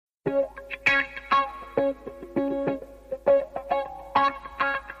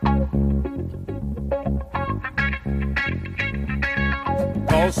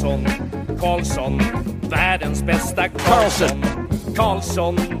Karlsson, världens bästa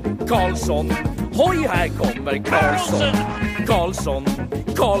Karlsson, hoj här kommer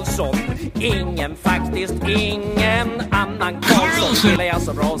Karlsson, ingen annan Karlsson spelar jag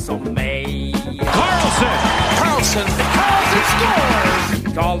så bra som mig. Karlsson scores!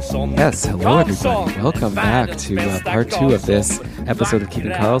 Yes, hello everybody. Welcome back to part 2 of this episode of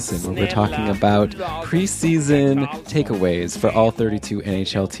Keeping Karlsson, where we're talking about preseason takeaways for all 32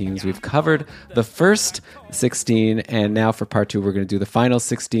 NHL teams. We've covered the first 16, and now for part 2, we're going to do the final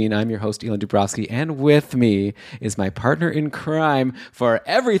 16. I'm your host, Elon Dubrovsky, and with me is my partner in crime for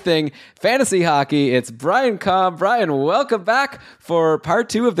everything fantasy hockey. It's Brian Cobb. Brian, welcome back for part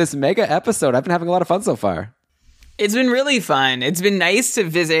 2 of this mega episode. I've been having a lot of fun so far. It's been really fun. It's been nice to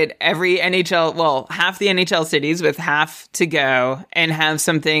visit every NHL, well, half the NHL cities with half to go and have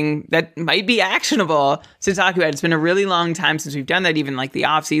something that might be actionable to talk about. It's been a really long time since we've done that, even like the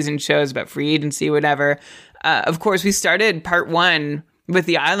off-season shows about free agency, whatever. Of course, we started part 1 with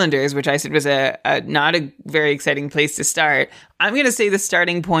the Islanders, which I said was a not a very exciting place to start. I'm going to say the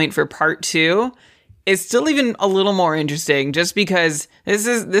starting point for part 2 is still even a little more interesting, just because this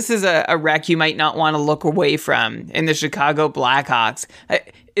is a wreck you might not want to look away from in the Chicago Blackhawks.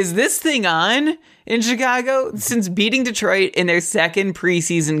 Is this thing on in Chicago? Since beating Detroit in their second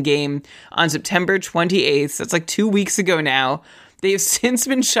preseason game on September 28th, that's like 2 weeks ago now, they have since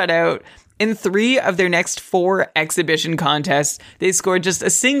been shut out in 3 of their next 4 exhibition contests. They scored just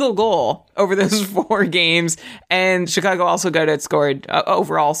a single goal over those 4 games, and Chicago also got outscored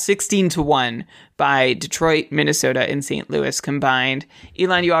overall 16-1 by Detroit, Minnesota, and St. Louis combined.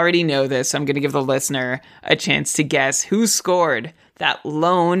 Elon, you already know this, so I'm going to give the listener a chance to guess who scored that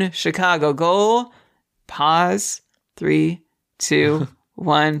lone Chicago goal. Pause. 3, 2,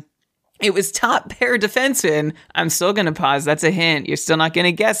 1. It was top pair defenseman. I'm still going to pause. That's a hint. You're still not going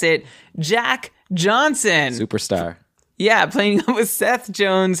to guess it. Jack Johnson. Superstar. Yeah, playing with Seth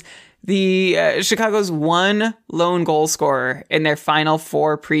Jones, the Chicago's one lone goal scorer in their final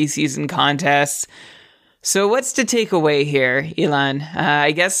 4 preseason contests. So what's to take away here, Elon?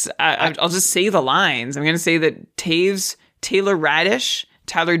 I guess I'll just say the lines. I'm going to say that Taves, Taylor Radish,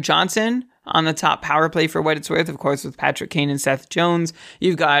 Tyler Johnson on the top power play for what it's worth, of course, with Patrick Kane and Seth Jones.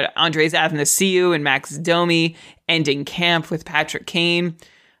 You've got Andres Athanasiou and Max Domi ending camp with Patrick Kane.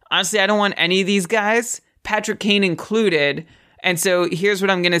 Honestly, I don't want any of these guys, Patrick Kane included. And so here's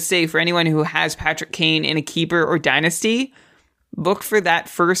what I'm going to say for anyone who has Patrick Kane in a keeper or dynasty: look for that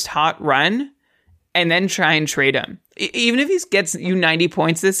first hot run and then try and trade him. Even if he gets you 90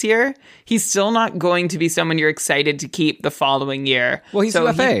 points this year, he's still not going to be someone you're excited to keep the following year. Well, he's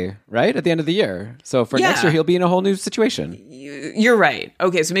UFA, right? At the end of the year. So for next year, he'll be in a whole new situation. You're right.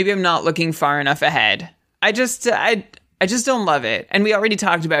 Okay, so maybe I'm not looking far enough ahead. I just don't love it. And we already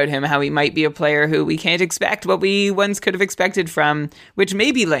talked about him, how he might be a player who we can't expect what we once could have expected from, which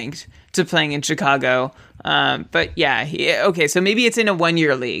may be linked to playing in Chicago. But yeah, okay, so maybe it's in a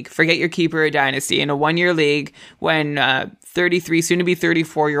 1-year league. Forget your keeper or dynasty. In a 1-year league, when 33, soon to be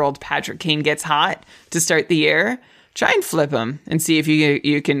 34-year-old Patrick Kane gets hot to start the year, try and flip him and see if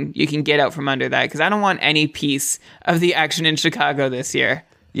you can get out from under that, because I don't want any piece of the action in Chicago this year.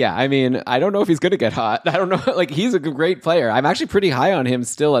 Yeah, I mean, I don't know if he's going to get hot. I don't know. Like, he's a great player. I'm actually pretty high on him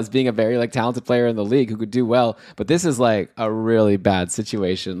still as being a very, talented player in the league who could do well. But this is, a really bad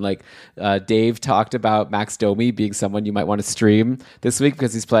situation. Dave talked about Max Domi being someone you might want to stream this week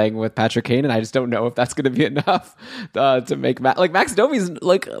because he's playing with Patrick Kane, and I just don't know if that's going to be enough to make Max Domi's,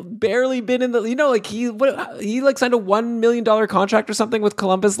 barely been in the, he signed a $1 million contract or something with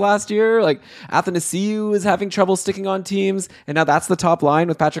Columbus last year. Athanasiou is having trouble sticking on teams, and now that's the top line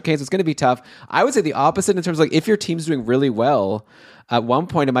with Patrick Kane, so it's going to be tough. I would say the opposite in terms of if your team's doing really well, at one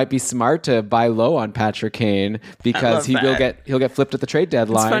point it might be smart to buy low on Patrick Kane because he'll get flipped at the trade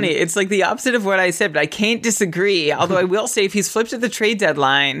deadline. It's funny. It's the opposite of what I said, but I can't disagree. Although I will say, if he's flipped at the trade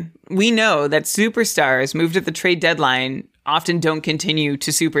deadline, we know that superstars moved at the trade deadline often don't continue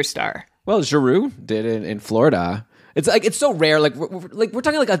to superstar. Well, Giroux did in Florida. It's so rare. We're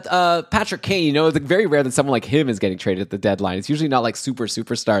talking a Patrick Kane. It's very rare that someone like him is getting traded at the deadline. It's usually not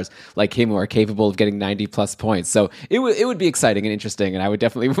superstars like him who are capable of getting 90 plus points. So it would be exciting and interesting, and I would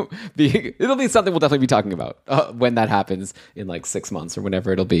definitely it'll be something we'll definitely be talking about when that happens in 6 months or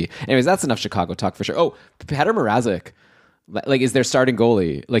whenever it'll be. Anyways, that's enough Chicago talk for sure. Oh, Petr Mrazek. Is their starting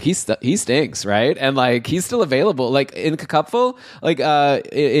goalie. He stinks, right? And he's still available. In Cupful,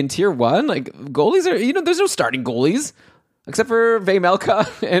 in tier 1, goalies are, there's no starting goalies. except for Vejmelka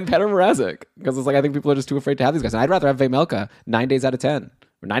and Petr Mrazek, because it's like I think people are just too afraid to have these guys. And I'd rather have Vejmelka 9 days out of 10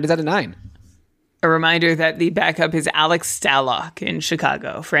 or 9 days out of 9. A reminder that the backup is Alex Stalock in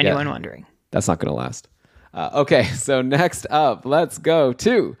Chicago, for anyone wondering. That's not going to last. Okay, so next up, let's go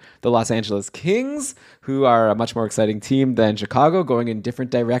to the Los Angeles Kings, who are a much more exciting team than Chicago, going in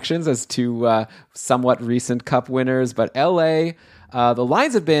different directions as two somewhat recent Cup winners. But LA, the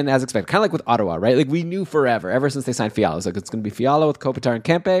lines have been as expected, kind of like with Ottawa, right? Like we knew ever since they signed Fiala. It's like it's going to be Fiala with Kopitar and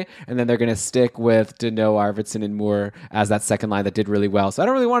Kempe, and then they're going to stick with Deneau, Arvidsson, and Moore as that second line that did really well. So I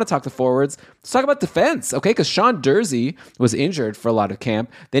don't really want to talk the forwards. Let's talk about defense, okay? Because Sean Durzi was injured for a lot of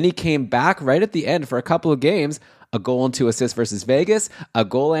camp. Then he came back right at the end for a couple of games. A goal and 2 assists versus Vegas, a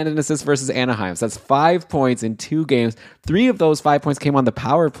goal and an assist versus Anaheim. So that's 5 points in 2 games. 3 of those 5 points came on the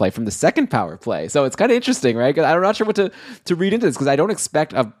power play from the second power play. So it's kind of interesting, right? I'm not sure what to read into this because I don't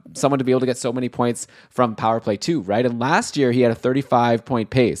expect someone to be able to get so many points from power play 2, right? And last year he had a 35-point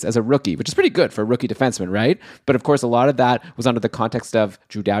pace as a rookie, which is pretty good for a rookie defenseman, right? But of course, a lot of that was under the context of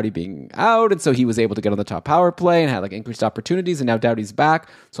Drew Doughty being out, and so he was able to get on the top power play and had like increased opportunities, and now Doughty's back.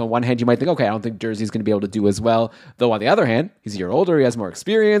 So on one hand, you might think, okay, I don't think Durzi's going to be able to do as well. Though on the other hand, he's a year older, he has more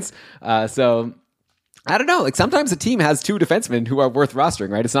experience. So I don't know. Like sometimes a team has 2 defensemen who are worth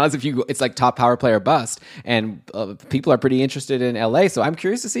rostering, right? It's not as if it's like top power play or bust, and people are pretty interested in LA. So I'm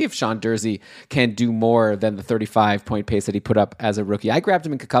curious to see if Sean Durzi can do more than the 35-point pace that he put up as a rookie. I grabbed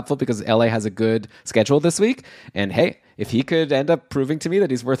him in Cupful because LA has a good schedule this week, and hey, if he could end up proving to me that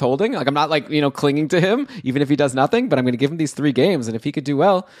he's worth holding, like I'm not like clinging to him even if he does nothing, but I'm going to give him these 3 games, and if he could do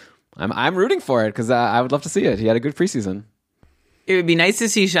well, I'm rooting for it because I would love to see it. He had a good preseason. It would be nice to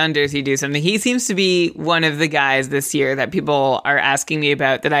see Sean Durzi do something. He seems to be one of the guys this year that people are asking me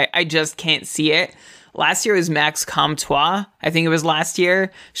about that I just can't see it. Last year was Max Comtois. I think it was last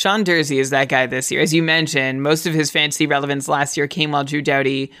year. Sean Durzi is that guy this year. As you mentioned, most of his fantasy relevance last year came while Drew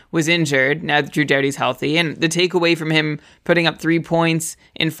Doughty was injured. Now that Drew Doughty's healthy. And the takeaway from him putting up 3 points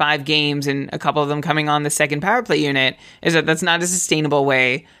in 5 games and a couple of them coming on the second power play unit is that that's not a sustainable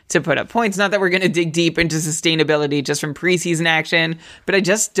way to put up points. Not that we're going to dig deep into sustainability just from preseason action, but I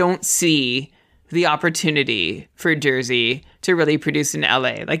just don't see the opportunity for Durzi to really produce in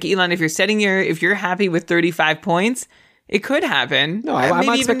LA. Like Elon, if you're happy with 35 points, it could happen. No, I'm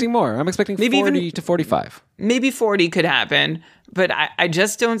not expecting more. I'm expecting 40 to 45. Maybe 40 could happen, but I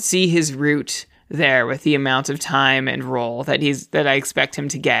just don't see his route there with the amount of time and role that I expect him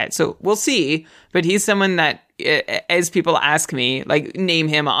to get. So we'll see, but he's someone that, as people ask me, like name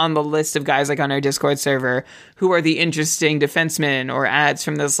him on the list of guys like on our Discord server who are the interesting defensemen or ads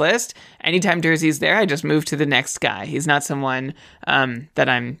from this list. Anytime Durzi's there, I just move to the next guy. He's not someone that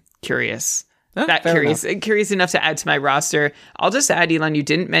I'm curious enough to add to my roster. I'll just add, Elon, you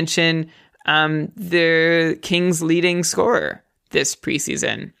didn't mention the Kings' leading scorer this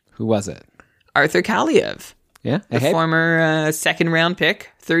preseason. Who was it? Arthur Kaliev. Yeah, the former second round pick,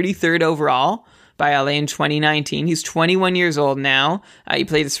 33rd overall by LA in 2019. He's 21 years old now. He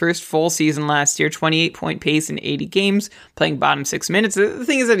played his first full season last year, 28-point pace in 80 games, playing bottom 6 minutes. The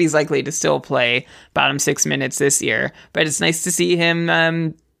thing is that he's likely to still play bottom 6 minutes this year, but it's nice to see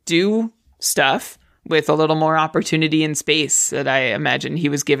him do stuff with a little more opportunity and space that I imagine he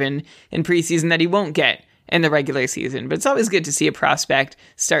was given in preseason that he won't get in the regular season. But it's always good to see a prospect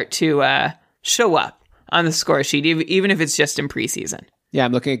start to show up on the score sheet, even if it's just in preseason. Yeah,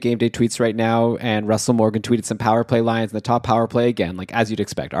 I'm looking at game day tweets right now, and Russell Morgan tweeted some power play lines. And the top power play, again, like as you'd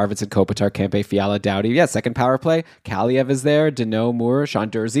expect, Arvidsson, Kopitar, Kempe, Fiala, Doughty. Yeah, second power play, Kaliev is there, Deneau, Moore, Sean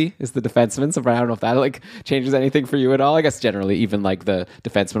Durzi is the defenseman. So I don't know if that like changes anything for you at all. I guess generally, even like the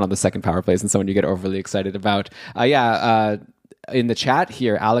defenseman on the second power play isn't someone you get overly excited about. In the chat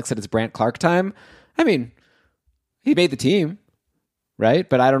here, Alex said it's Brandt Clark time. I mean, he made the team. Right?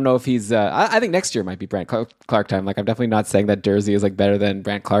 But I don't know if he's... I think next year might be Brandt Clark time. Like, I'm definitely not saying that Durzi is like better than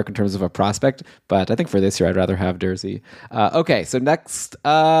Brandt Clark in terms of a prospect, but I think for this year, I'd rather have Durzi. Okay, so next,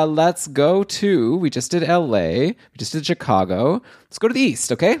 let's go to... We just did LA. We just did Chicago. Let's go to the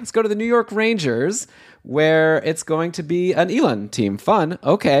East, okay? Let's go to the New York Rangers, where it's going to be an Elon team. Fun.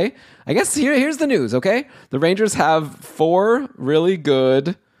 Okay. I guess here's the news, okay? The Rangers have 4 really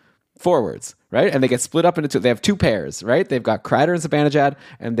good forwards, right? And they get split up into 2. They have 2 pairs, right? They've got Kreider and Zibanejad,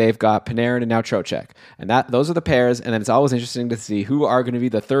 and they've got Panarin and now Trocheck. And those are the pairs, and then it's always interesting to see who are going to be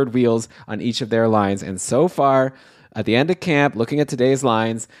the third wheels on each of their lines. And so far, at the end of camp, looking at today's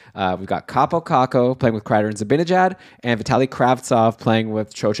lines, we've got Kaapo Kakko playing with Kreider and Zibanejad, and Vitaly Kravtsov playing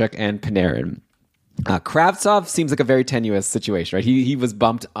with Trocheck and Panarin. Kravtsov seems like a very tenuous situation, right? He was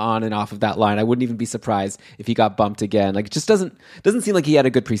bumped on and off of that line. I wouldn't even be surprised if he got bumped again. Like, it just doesn't seem like he had a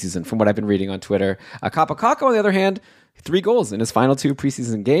good preseason from what I've been reading on Twitter. Kaapo Kakko, on the other hand, 3 goals in his final 2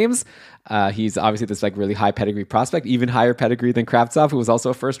 preseason games. He's obviously this like really high pedigree prospect, even higher pedigree than Kravtsov, who was also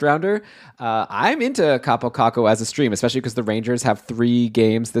a first rounder. I'm into Kaapo Kakko as a stream, especially because the Rangers have 3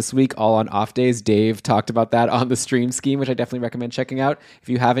 games this week, all on off days. Dave talked about that on the stream scheme, which I definitely recommend checking out if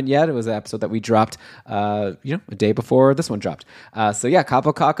you haven't yet. It was an episode that we dropped, a day before this one dropped. So yeah,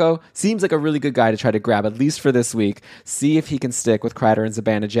 Kaapo Kakko seems like a really good guy to try to grab at least for this week. See if he can stick with Kreider and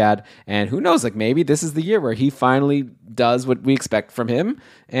Zibanejad, and who knows, like maybe this is the year where he finally does what we expect from him,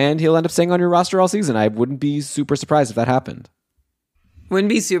 and he'll end up staying on your roster all season. I wouldn't be super surprised if that happened. Wouldn't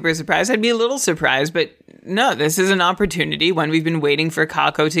be super surprised. I'd be a little surprised, but no, this is an opportunity, one we've been waiting for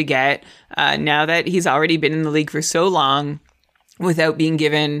Kakko to get. Now that he's already been in the league for so long without being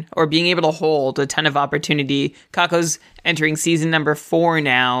given or being able to hold a ton of opportunity. Kakko's entering season number 4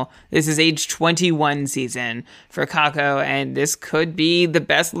 now. This is age 21 season for Kakko, and this could be the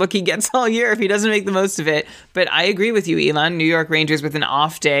best look he gets all year if he doesn't make the most of it. But I agree with you, Elon. New York Rangers with an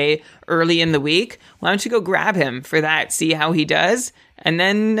off day early in the week. Why don't you go grab him for that, see how he does, and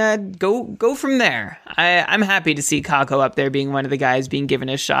then go from there. I'm happy to see Kakko up there being one of the guys being given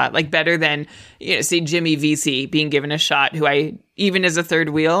a shot, like better than, say Jimmy Vesey being given a shot, who even as a third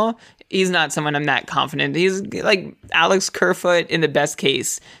wheel, he's not someone I'm that confident. He's like Alex Kerfoot in the best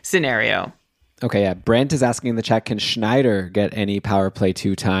case scenario. Okay, yeah. Brent is asking in the chat, can Schneider get any power play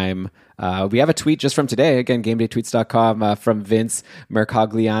 2 time? We have a tweet just from today, again, GameDayTweets.com, from Vince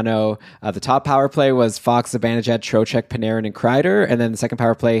Mercogliano. The top power play was Fox, Zibanejad, Trocheck, Panarin, and Kreider. And then the second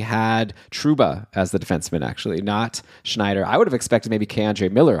power play had Trouba as the defenseman, actually, not Schneider. I would have expected maybe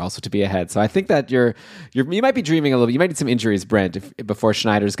K'Andre Miller also to be ahead. So I think that you might be dreaming a little bit. You might need some injuries, Brent, before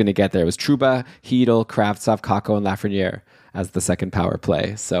Schneider's going to get there. It was Trouba, Hedl, Kravtsov, Kakko, and Lafreniere as the second power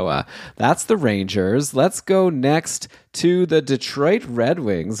play. So that's the Rangers. Let's go next to the Detroit Red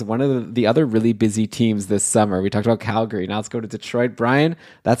Wings, one of the other really busy teams this summer. We talked about Calgary. Now let's go to Detroit. Brian,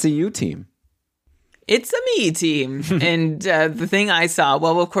 that's a you team. It's a me team. And the thing I saw,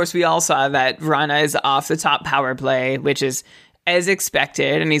 well, of course, we all saw that Vrana is off the top power play, which is as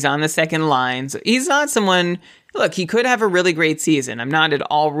expected, and he's on the second line. So he's not someone, look, he could have a really great season. I'm not at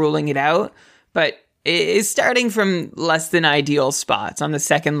all ruling it out, but is starting from less than ideal spots on the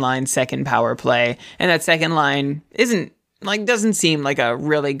second line, second power play. And that second line doesn't seem like a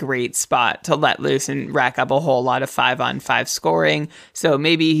really great spot to let loose and rack up a whole lot of 5-on-5 scoring. So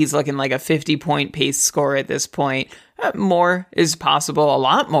maybe he's looking like a 50-point pace scorer at this point. More is possible. A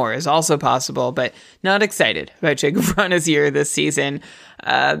lot more is also possible, but not excited about Jacob Vrana's year this season.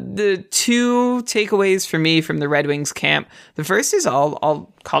 The 2 takeaways for me from the Red Wings camp. The first is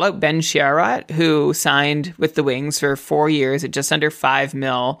I'll call out Ben Chiarot, who signed with the Wings for 4 years at just under $5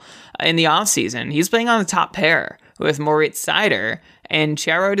 million in the offseason. He's playing on the top pair with Moritz Seider. And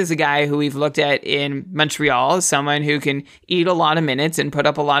Chiarot is a guy who we've looked at in Montreal as someone who can eat a lot of minutes and put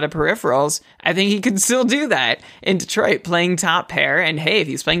up a lot of peripherals. I think he can still do that in Detroit, playing top pair. And hey, if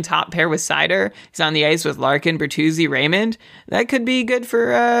he's playing top pair with Seider, he's on the ice with Larkin, Bertuzzi, Raymond, that could be good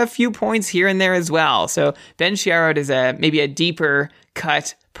for a few points here and there as well. So Ben Chiarot is maybe a deeper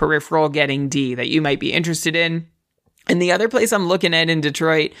cut peripheral getting D that you might be interested in. And the other place I'm looking at in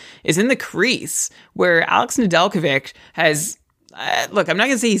Detroit is in the crease, where Alex Nedeljkovic has... look, I'm not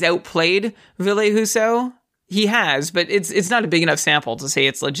going to say he's outplayed Ville Husso. He has, but it's not a big enough sample to say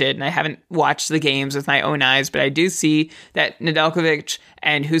it's legit, and I haven't watched the games with my own eyes, but I do see that Nedeljkovic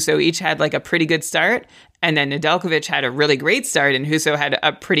and Husso each had like a pretty good start, and then Nedeljkovic had a really great start, and Husso had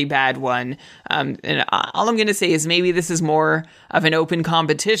a pretty bad one. And all I'm going to say is maybe this is more of an open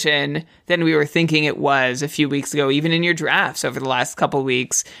competition than we were thinking it was a few weeks ago, even in your drafts over the last couple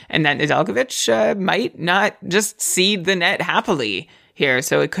weeks, and that Nedeljkovic might not just seed the net happily here,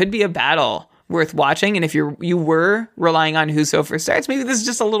 so it could be a battle worth watching. And if you were relying on Husso for starts, maybe this is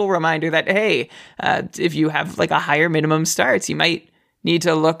just a little reminder that, hey, if you have like a higher minimum starts, you might need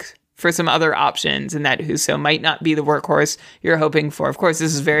to look for some other options, and that Husso might not be the workhorse you're hoping for. Of course,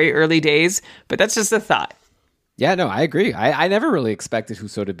 this is very early days, but that's just a thought. Yeah, no, I agree. I never really expected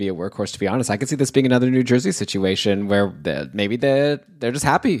Husso to be a workhorse, to be honest. I could see this being another New Jersey situation where maybe they're just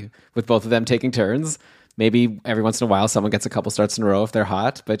happy with both of them taking turns. Maybe every once in a while someone gets a couple starts in a row if they're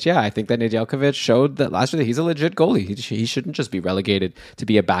hot. But yeah, I think that Nedeljkovic showed that last year that he's a legit goalie. He shouldn't just be relegated to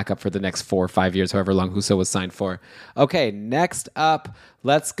be a backup for the next 4 or 5 years, however long Husso was signed for. Okay, next up,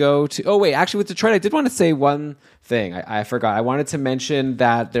 let's go to... Oh, wait, actually with Detroit, I did want to say one thing. I forgot. I wanted to mention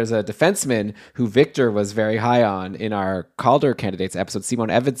that there's a defenseman who Victor was very high on in our Calder candidates episode, Simon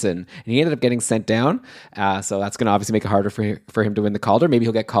Edvinsson, and he ended up getting sent down. So that's going to obviously make it harder for him to win the Calder. Maybe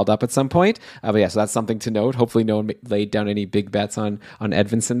he'll get called up at some point. But yeah, so that's something to to note. Hopefully no one laid down any big bets on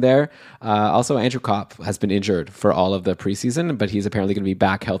Edvinsson there. Also, Andrew Kopp has been injured for all of the preseason, but he's apparently going to be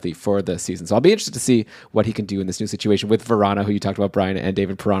back healthy for the season. So I'll be interested to see what he can do in this new situation with Verana, who you talked about, Brian, and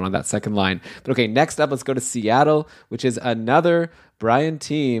David Perron on that second line. But okay, next up, let's go to Seattle, which is another Brian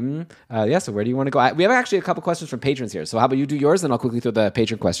team. So where do you want to go? We have actually a couple questions from patrons here. So how about you do yours, and I'll quickly throw the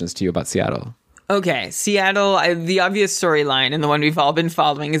patron questions to you about Seattle. Okay, Seattle, the obvious storyline and the one we've all been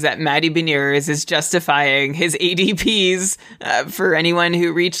following is that Matty Beniers is justifying his ADPs for anyone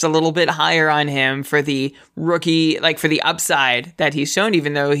who reached a little bit higher on him for the rookie, like for the upside that he's shown,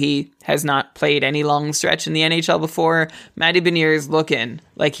 even though he has not played any long stretch in the NHL before. Matty Beniers looking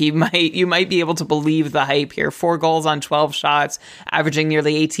like you might be able to believe the hype here. 4 goals on 12 shots, averaging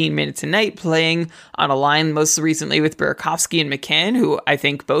nearly 18 minutes a night, playing on a line most recently with Burakovsky and McCann, who I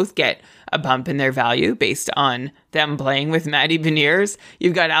think both get a bump in their value based on them playing with Matty Beniers.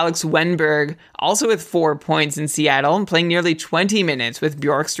 You've got Alex Wenberg also with 4 points in Seattle and playing nearly 20 minutes with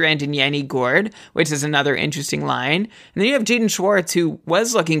Bjorkstrand and Yanni Gourde, which is another interesting line. And then you have Jaden Schwartz, who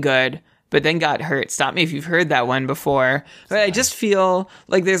was looking good, but then got hurt. Stop me if you've heard that one before. But I just feel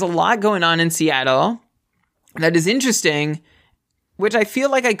like there's a lot going on in Seattle that is interesting, which I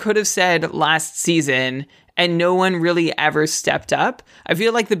feel like I could have said last season, and no one really ever stepped up. I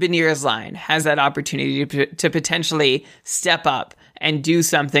feel like the Beniers line has that opportunity to potentially step up and do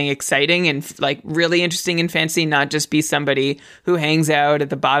something exciting and like really interesting and fancy, not just be somebody who hangs out at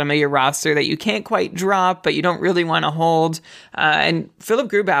the bottom of your roster that you can't quite drop, but you don't really want to hold. And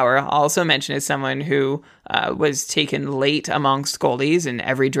Philip Grubauer, I'll also mention, is someone who was taken late amongst goalies in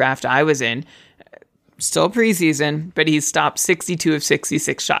every draft I was in. Still preseason, but he's stopped 62 of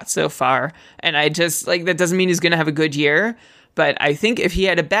 66 shots so far. And I just, like, that doesn't mean he's going to have a good year, but I think if he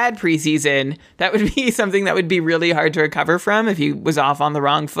had a bad preseason, that would be something that would be really hard to recover from if he was off on the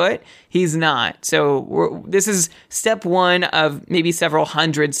wrong foot. He's not. So this is step one of maybe several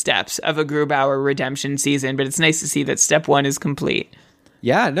hundred steps of a Grubauer redemption season, but it's nice to see that step one is complete.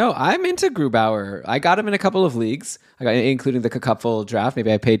 Yeah, no, I'm into Grubauer. I got him in a couple of leagues, including the Cupful draft.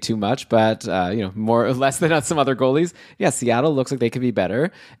 Maybe I paid too much, but more or less than on some other goalies. Yeah, Seattle looks like they could be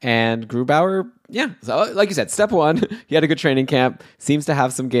better. And Grubauer, yeah, so like you said, step one, he had a good training camp, seems to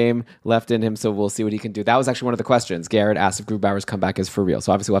have some game left in him, so we'll see what he can do. That was actually one of the questions. Garrett asked if Grubauer's comeback is for real.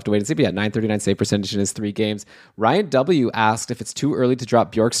 So obviously we'll have to wait and see. But yeah, 939 save percentage in his 3 games. Ryan W. asked if it's too early to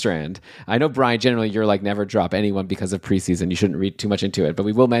drop Bjorkstrand. I know, Brian, generally you're like never drop anyone because of preseason. You shouldn't read too much into it. But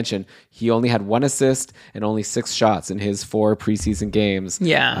we will mention he only had 1 assist and only 6 shots in his 4 preseason games.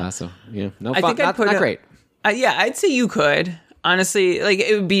 Yeah. Not great. I'd say you could. Honestly, like,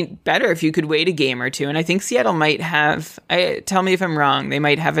 it would be better if you could wait a game or two. And I think Seattle might have, tell me if I'm wrong, they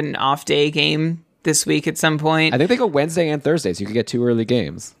might have an off day game this week at some point. I think they go Wednesday and Thursday, so you could get 2 early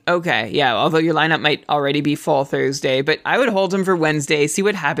games. Okay, yeah, although your lineup might already be full Thursday, but I would hold him for Wednesday, see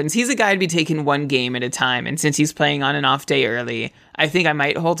what happens. He's a guy to be taking 1 game at a time, and since he's playing on an off day early, I think I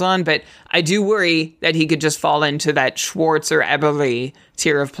might hold on, but I do worry that he could just fall into that Schwartz or Eberle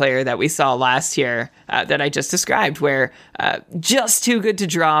tier of player that we saw last year that I just described, where just too good to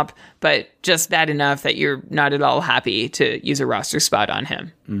drop, but just bad enough that you're not at all happy to use a roster spot on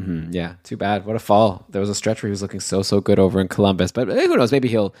him. Mm-hmm. Yeah, too bad. What a fall. There was a stretch where he was looking so good over in Columbus, but who knows? Maybe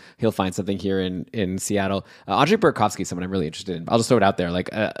he'll find something here in Seattle. Andre Burakovsky is someone I'm really interested in. I'll just throw it out there. Like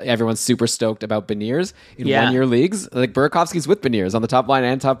everyone's super stoked about Beniers in 1-year leagues. Like Burakovsky's with Beniers on the top line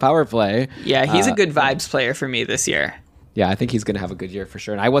and top power play. Yeah, he's a good vibes player for me this year. Yeah, I think he's going to have a good year for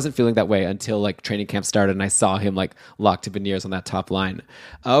sure. And I wasn't feeling that way until like training camp started and I saw him like locked to Beniers on that top line.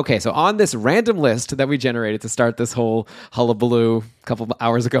 Okay, so on this random list that we generated to start this whole hullabaloo a couple of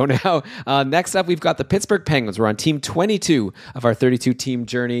hours ago now, next up we've got the Pittsburgh Penguins. We're on team 22 of our 32-team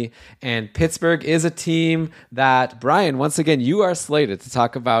journey. And Pittsburgh is a team that, Brian, once again, you are slated to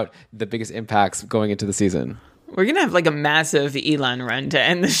talk about the biggest impacts going into the season. We're going to have like a massive Elon run to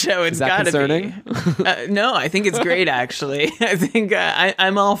end the show. It's got to be. No, I think it's great, actually. I think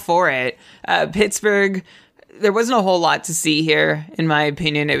I'm all for it. Pittsburgh, there wasn't a whole lot to see here, in my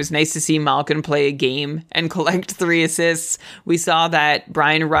opinion. It was nice to see Malkin play a game and collect 3 assists. We saw that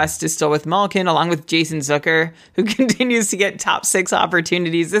Brian Rust is still with Malkin, along with Jason Zucker, who continues to get top 6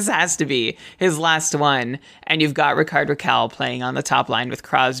 opportunities. This has to be his last one. And you've got Rickard Rakell playing on the top line with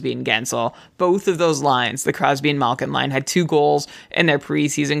Crosby and Gensel. Both of those lines, the Crosby and Malkin line, had 2 goals in their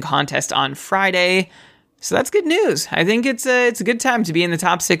preseason contest on Friday. So that's good news. I think it's a good time to be in the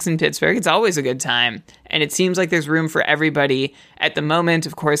top 6 in Pittsburgh. It's always a good time. And it seems like there's room for everybody at the moment.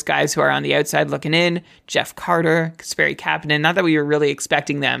 Of course, guys who are on the outside looking in, Jeff Carter, Kasperi Kapanen, not that we were really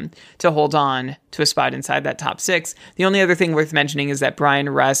expecting them to hold on to a spot inside that top 6. The only other thing worth mentioning is that Brian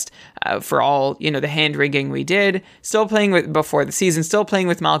Rust, for all, the hand-wringing we did, still playing with before the season, still playing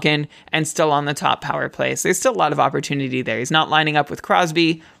with Malkin, and still on the top power play. So there's still a lot of opportunity there. He's not lining up with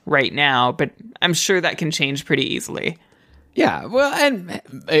Crosby right now, but I'm sure that can change pretty easily. Yeah, well, and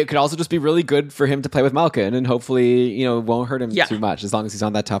it could also just be really good for him to play with Malkin, and hopefully, it won't hurt him too much as long as he's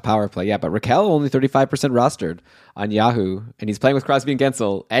on that top power play. Yeah, but Raquel only 35% rostered on Yahoo, and he's playing with Crosby and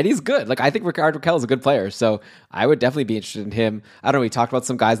Gensel, and he's good. Like, I think Rickard Raquel is a good player, so I would definitely be interested in him. I don't know, we talked about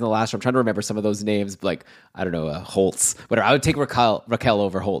some guys in the last show. I'm trying to remember some of those names, like, I don't know, Holtz, whatever. I would take Raquel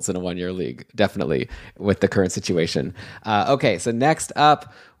over Holtz in a one-year league, definitely, with the current situation. Okay, so next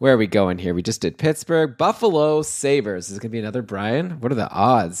up, where are we going here? We just did Pittsburgh. Buffalo Sabres. Is it going to be another Brian? What are the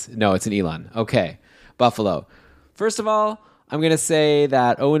odds? No, it's an Elon. Okay, Buffalo. First of all, I'm going to say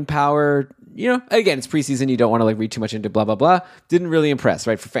that Owen Power, again, it's preseason. You don't want to read too much into blah, blah, blah. Didn't really impress,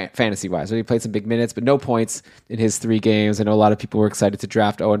 right, for fantasy-wise. He played some big minutes, but no points in his 3 games. I know a lot of people were excited to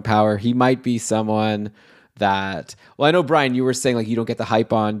draft Owen Power. He might be someone that, well, I know, Brian, you were saying, you don't get the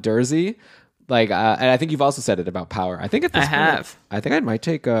hype on Durzi. And I think you've also said it about Power. I think at this point, I think I might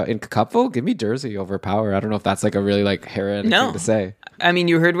take in Cupful. Give me Durzi over Power. I don't know if that's a really heroic thing to say. I mean,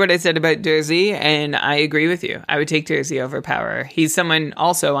 you heard what I said about Durzi, and I agree with you. I would take Durzi over Power. He's someone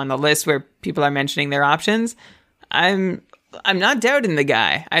also on the list where people are mentioning their options. I'm not doubting the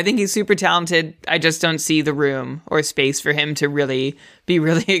guy. I think he's super talented. I just don't see the room or space for him to really be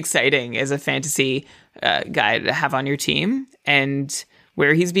really exciting as a fantasy guy to have on your team. And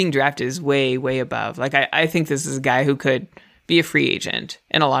where he's being drafted is way, way above. I think this is a guy who could be a free agent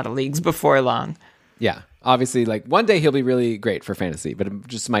in a lot of leagues before long. Yeah. Obviously, one day he'll be really great for fantasy, but it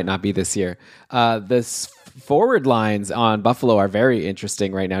just might not be this year. This forward lines on Buffalo are very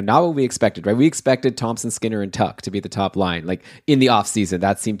interesting right now. Not what we expected, right? We expected Thompson, Skinner, and Tuck to be the top line, in the offseason.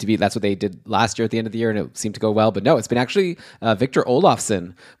 That's what they did last year at the end of the year, and it seemed to go well. But no, it's been actually Victor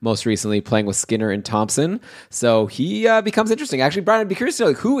Olofsson most recently playing with Skinner and Thompson. So he becomes interesting. Actually, Brian, I'd be curious to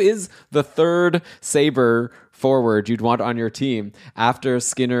know, who is the third Sabre forward you'd want on your team after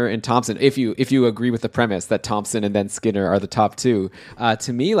Skinner and Thompson, if you agree with the premise that Thompson and then Skinner are the top 2.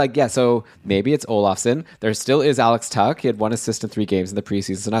 To me, so maybe it's Olofsson. There still is Alex Tuck. He had 1 assist in 3 games in the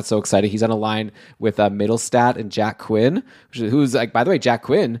preseason, so not so excited. He's on a line with Middlestat and Jack Quinn, who's, by the way, Jack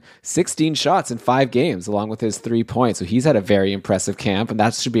Quinn, 16 shots in 5 games, along with his 3 points. So he's had a very impressive camp, and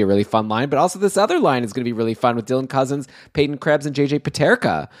that should be a really fun line. But also this other line is going to be really fun with Dylan Cousins, Peyton Krebs, and JJ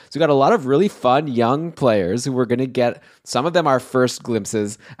Paterka. So we got a lot of really fun young players who we're going to get. Some of them are first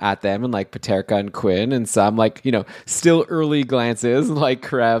glimpses at them, and Paterka and Quinn, and some still early glances like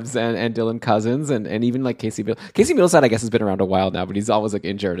Krebs and Dylan Cousins, and even Casey Middlestat, I guess, has been around a while now, but he's always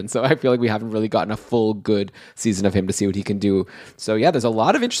injured, and so I feel we haven't really gotten a full good season of him to see what he can do. So yeah, there's a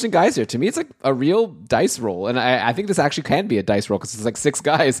lot of interesting guys here. To me, it's a real dice roll, and I think this actually can be a dice roll because it's 6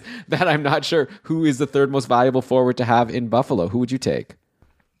 guys that I'm not sure who is the third most valuable forward to have in Buffalo. Who would you take?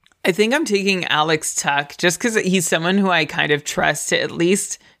 I think I'm taking Alex Tuck just because he's someone who I kind of trust to at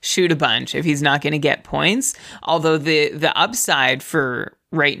least shoot a bunch if he's not going to get points. Although the upside for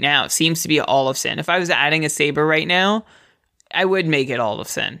right now seems to be Olofsson. If I was adding a Sabre right now, I would make it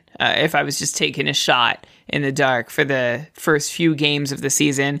Olofsson if I was just taking a shot in the dark for the first few games of the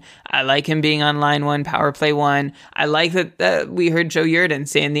season. I like him being on line 1, power play 1. I like that we heard Joe Yerdon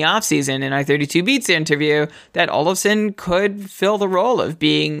say in the offseason in our 32 Beats interview that Olofsson could fill the role of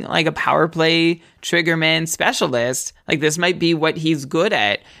being a power play triggerman specialist. This might be what he's good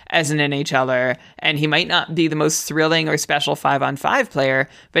at as an NHLer, and he might not be the most thrilling or special 5-on-5 player,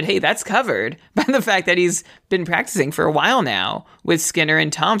 but hey, that's covered by the fact that he's been practicing for a while now with Skinner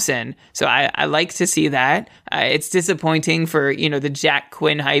and Thompson. So I like to see that. It's disappointing for, the Jack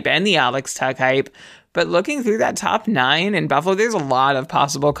Quinn hype and the Alex Tuck hype, but looking through that top 9 in Buffalo, there's a lot of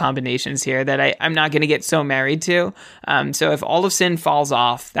possible combinations here that I'm not going to get so married to. So if Olofsson falls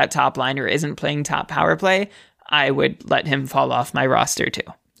off that top line or isn't playing top power play, I would let him fall off my roster too.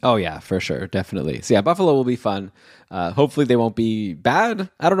 Oh yeah, for sure. Definitely. So yeah, Buffalo will be fun. Hopefully they won't be bad.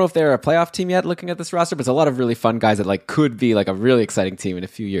 I don't know if they're a playoff team yet looking at this roster, but it's a lot of really fun guys that could be a really exciting team in a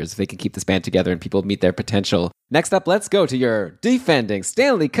few years if they can keep this band together and people meet their potential. Next up, let's go to your defending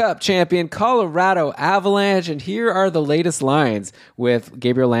Stanley Cup champion Colorado Avalanche. And here are the latest lines with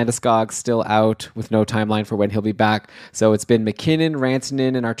Gabriel Landeskog still out with no timeline for when he'll be back. So it's been McKinnon,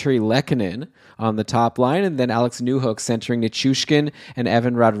 Rantanen, and Arturi Lehkonen on the top line. And then Alex Newhook centering Nichushkin and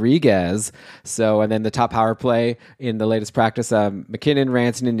Evan Rodriguez. So, and then the top power play in the latest practice, McKinnon,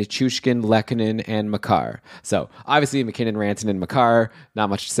 Rantanen, Nichushkin, Lehkonen, and Makar. So obviously McKinnon, Rantanen, Makar, not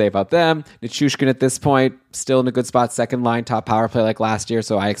much to say about them. Nichushkin at this point, still in a good spot, second line, top power play like last year,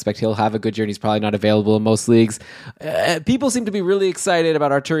 so I expect he'll have a good year, and he's probably not available in most leagues. People seem to be really excited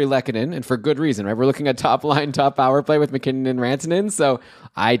about Arturi Lehkonen, and for good reason, right? We're looking at top line, top power play with McKinnon and Rantanen, so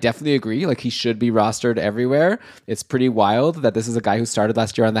I definitely agree. Like, he should be rostered everywhere. It's pretty wild that this is a guy who started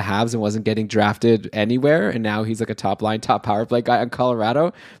last year on the Habs and wasn't getting drafted anywhere, and now he's like a top line, top power play guy on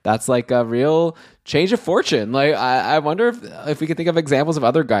Colorado. That's like a real change of fortune. Like, I wonder if we could think of examples of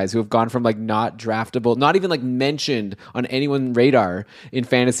other guys who have gone from like not draftable, not even like mentioned on anyone's radar in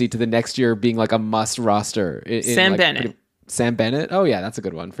fantasy, to the next year being like a must roster. Sam Bennett. Sam Bennett? Oh yeah, that's a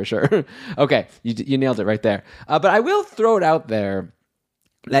good one for sure. Okay, you nailed it right there. But I will throw it out there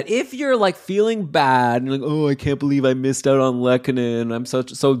that if you're like feeling bad and like, oh, I can't believe I missed out on Lehkonen, I'm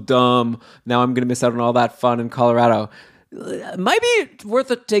so dumb, now I'm going to miss out on all that fun in Colorado, it might be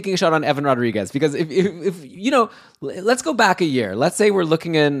worth taking a shot on Evan Rodriguez, because if you know, let's go back a year. Let's say we're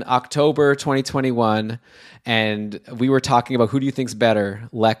looking in October 2021 and we were talking about who do you think's better,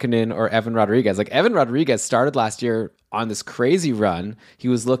 Lehkonen or Evan Rodriguez. Like, Evan Rodriguez started last year on this crazy run. He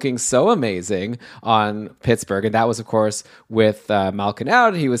was looking so amazing on Pittsburgh, and that was, of course, with Malkin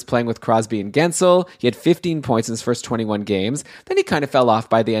out. He was playing with Crosby and Gensel. He had 15 points in his first 21 games. Then he kind of fell off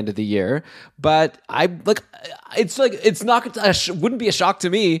by the end of the year. But wouldn't be a shock to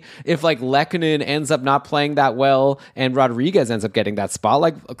me if like Lehkonen ends up not playing that well and Rodriguez ends up getting that spot.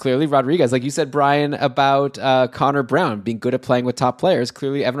 Like, clearly Rodriguez, like you said, Brian, about Connor Brown being good at playing with top players.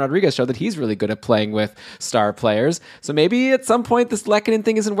 Clearly Evan Rodriguez showed that he's really good at playing with star players. So maybe at some point this Lehkonen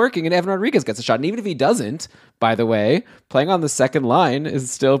thing isn't working and Evan Rodriguez gets a shot. And even if he doesn't, by the way, playing on the second line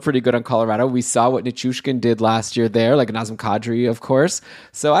is still pretty good on Colorado. We saw what Nichushkin did last year there, like Nazem Kadri, of course.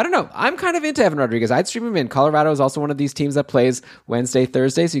 So I don't know. I'm kind of into Evan Rodriguez. I'd stream him in. Colorado is also one of these teams that plays Wednesday,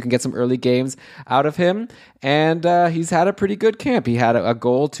 Thursday, so you can get some early games out of him. And he's had a pretty good camp. He had a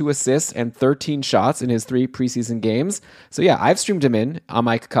goal, 2 assists, and 13 shots in his 3 preseason games. So yeah, I've streamed him in on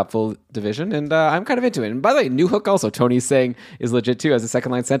my Cupful division, and I'm kind of into it. And by the way, Newhook also, Tony's saying, is legit too as a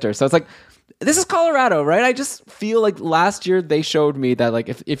second line center. So it's like, this is Colorado, right? I just feel like last year they showed me that like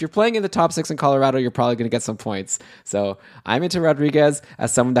if you're playing in the top 6 in Colorado, you're probably going to get some points. So I'm into Rodriguez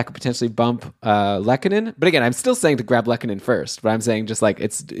as someone that could potentially bump Lehkonen. But again, I'm still saying to grab Lehkonen first. But I'm saying just like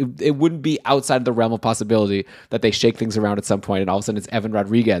it wouldn't be outside of the realm of possibility that they shake things around at some point and all of a sudden it's Evan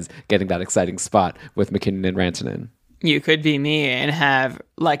Rodriguez getting that exciting spot with McKinnon and Rantanen. You could be me and have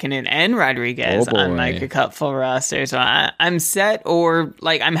Lehkonen and Rodriguez on my Cupful roster. So I'm set, or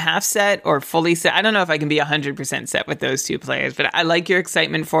like I'm half set or fully set. I don't know if I can be 100% set with those two players, but I like your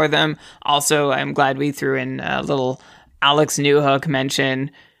excitement for them. Also, I'm glad we threw in a little Alex Newhook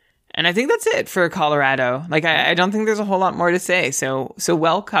mention. And I think that's it for Colorado. Like, I don't think there's a whole lot more to say. So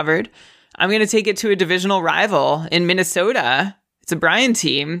well covered. I'm going to take it to a divisional rival in Minnesota. It's a Brian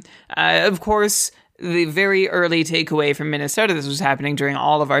team. Of course, the very early takeaway from Minnesota, this was happening during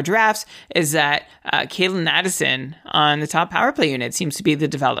all of our drafts, is that Calen Addison on the top power play unit seems to be the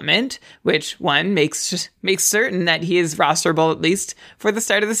development, which one makes certain that he is rosterable at least for the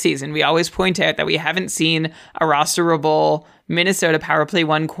start of the season. We always point out that we haven't seen a rosterable Minnesota power play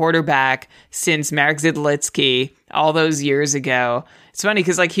 1 quarterback since Marek Zidlitsky all those years ago. It's funny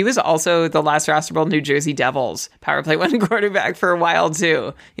because like he was also the last rosterable New Jersey Devils power play 1 quarterback for a while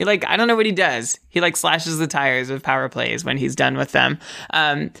too. He I don't know what he does. He slashes the tires of power plays when he's done with them.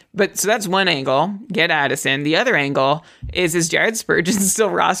 But so that's one angle. Get Addison. The other angle is Jared Spurgeon still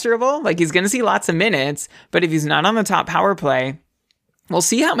rosterable? Like, he's going to see lots of minutes, but if he's not on the top power play, we'll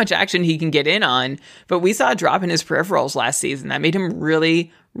see how much action he can get in on. But we saw a drop in his peripherals last season. That made him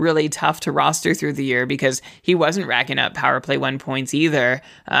really, really tough to roster through the year because he wasn't racking up power play 1 points either.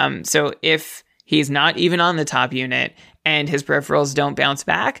 So if he's not even on the top unit and his peripherals don't bounce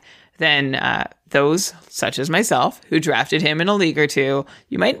back, then those, such as myself, who drafted him in a league or two,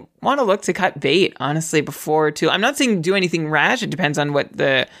 you might want to look to cut bait, honestly, before too. I'm not saying do anything rash. It depends on what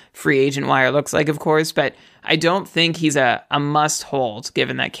the free agent wire looks like, of course, but I don't think he's a must hold,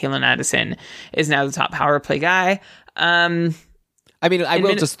 given that Calen Addison is now the top power play guy. I mean, I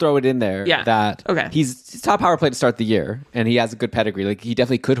will just throw it in there that he's top power play to start the year, and he has a good pedigree. Like, he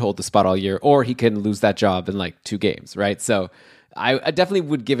definitely could hold the spot all year, or he can lose that job in 2 games, right? So I definitely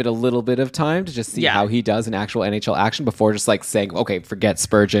would give it a little bit of time to just see how he does in actual NHL action before just like saying, okay, forget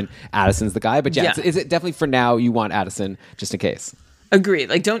Spurgeon, Addison's the guy. But is it definitely for now you want Addison just in case? Agreed.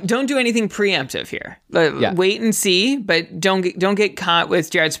 Like, don't do anything preemptive here. Wait and see, but don't get caught with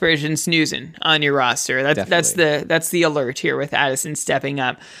Jared Spurgeon snoozing on your roster. That's the alert here with Addison stepping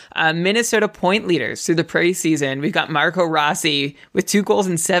up. Minnesota point leaders through the preseason. We've got Marco Rossi with 2 goals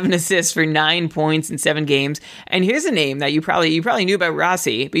and 7 assists for 9 points in 7 games. And here's a name that you probably knew about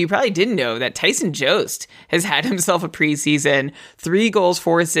Rossi, but you probably didn't know that Tyson Jost has had himself a preseason. 3 goals,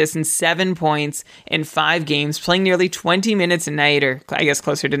 4 assists, and 7 points in 5 games, playing nearly 20 minutes a night, or I guess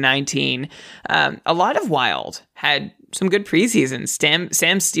closer to 19. A lot of Wild had some good preseasons.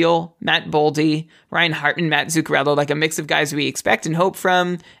 Sam Steele, Matt Boldy, Ryan Hartman, Matt Zuccarello, like a mix of guys we expect and hope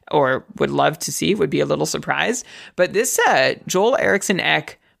from, or would love to see, would be a little surprised. But this Joel Eriksson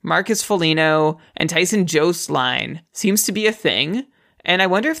Ek, Marcus Foligno, and Tyson Jost line seems to be a thing. And I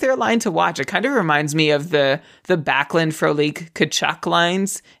wonder if they're a line to watch. It kind of reminds me of the Backlund, Frolik, Tkachuk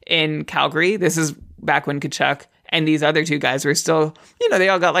lines in Calgary. This is back when Tkachuk and these other 2 guys were still, they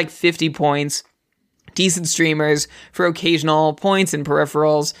all got like 50 points, decent streamers for occasional points and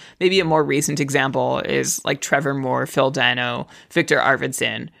peripherals. Maybe a more recent example is like Trevor Moore, Phil Dano, Victor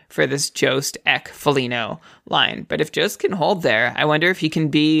Arvidsson for this Jost, Ek, Foligno line. But if Jost can hold there, I wonder if he can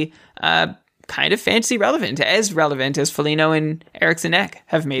be kind of fantasy relevant as Foligno and Eriksson Ek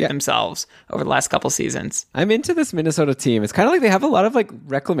have made themselves over the last couple seasons. I'm into this Minnesota team. It's kind of like they have a lot of like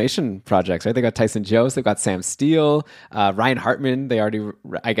reclamation projects, right? They got Tyson Jost, they've got Sam Steele, Ryan Hartman. They already,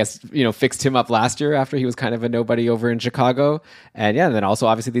 I guess, fixed him up last year after he was kind of a nobody over in Chicago. And then also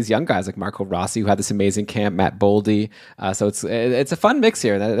obviously these young guys like Marco Rossi, who had this amazing camp, Matt Boldy. So it's a fun mix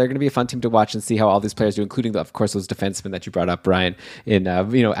here. They're going to be a fun team to watch and see how all these players do, including, of course, those defensemen that you brought up, Brian, in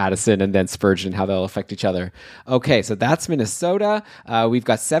Addison and then Spurgeon, and how they'll affect each other. Okay, so that's Minnesota. We've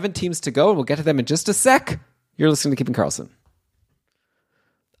got 7 teams to go, and we'll get to them in just a sec. You're listening to Keeping Karlsson.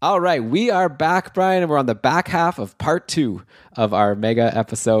 All right, we are back, Brian, and we're on the back half of part 2 of our mega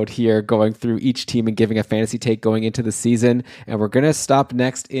episode here, going through each team and giving a fantasy take going into the season. And we're going to stop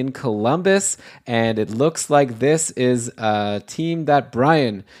next in Columbus, and it looks like this is a team that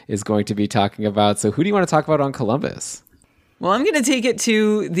Brian is going to be talking about. So who do you want to talk about on Columbus? Well, I'm going to take it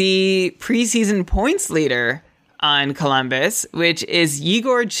to the preseason points leader on Columbus, which is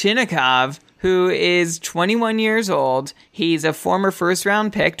Yegor Chinakhov, who is 21 years old. He's a former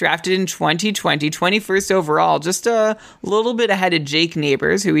first-round pick, drafted in 2020, 21st overall, just a little bit ahead of Jake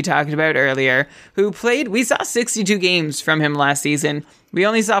Neighbors, who we talked about earlier, who played, we saw 62 games from him last season. We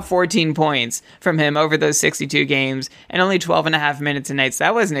only saw 14 points from him over those 62 games and only 12 and a half minutes a night. So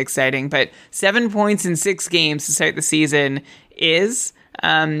that wasn't exciting, but 7 points in 6 games to start the season is,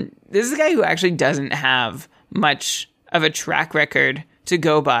 this is a guy who actually doesn't have much of a track record to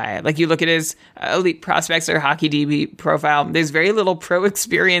go by. Like, you look at his elite prospects or hockey DB profile, there's very little pro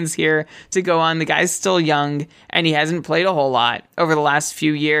experience here to go on. The guy's still young and he hasn't played a whole lot over the last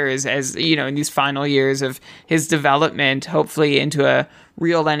few years, as in these final years of his development, hopefully into a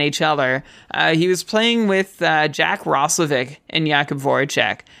real NHLer. He was playing with Jack Roslovic and Jakub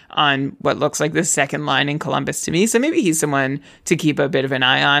Voracek on what looks like the second line in Columbus to me. So maybe he's someone to keep a bit of an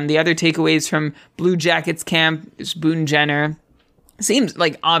eye on. The other takeaways from Blue Jackets camp is Boone Jenner. Seems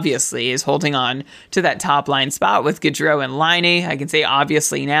like obviously is holding on to that top line spot with Gaudreau and Laine. I can say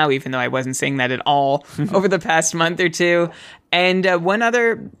obviously now, even though I wasn't saying that at all over the past month or two. And one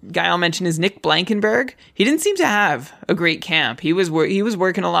other guy I'll mention is Nick Blankenberg. He didn't seem to have a great camp. He was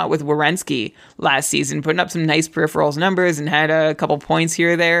working a lot with Werenski last season, putting up some nice peripherals numbers and had a couple points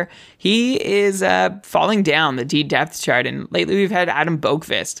here or there. He is falling down the D depth chart, and lately we've had Adam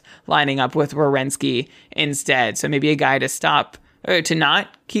Boqvist lining up with Werenski instead. So maybe a guy to stop, or to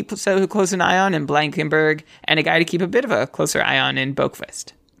not keep so close an eye on in Blankenberg, and a guy to keep a bit of a closer eye on in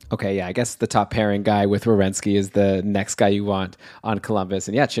Boqvist. Okay, yeah, I guess the top pairing guy with Werenski is the next guy you want on Columbus.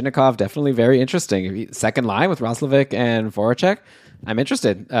 And yeah, Chinakhov, definitely very interesting. Second line with Roslovic and Voracek. I'm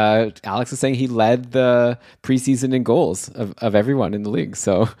interested. Alex is saying he led the preseason in goals of everyone in the league.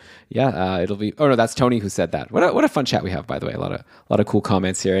 So yeah, it'll be. Oh no, that's Tony who said that. What a fun chat we have, by the way. A lot of cool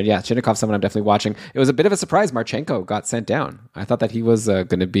comments here. And yeah, Chinakhov's someone I'm definitely watching. It was a bit of a surprise. Marchenko got sent down. I thought that he was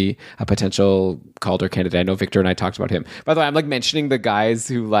going to be a potential Calder candidate. I know Victor and I talked about him. By the way, I'm like mentioning the guys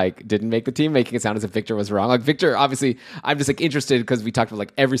who like didn't make the team, making it sound as if Victor was wrong. Like Victor, obviously, I'm just like interested because we talked about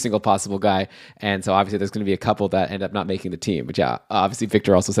like every single possible guy, and so obviously there's going to be a couple that end up not making the team. But yeah. Obviously,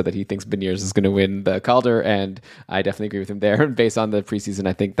 Victor also said that he thinks Beniers is going to win the Calder, and I definitely agree with him there. Based on the preseason,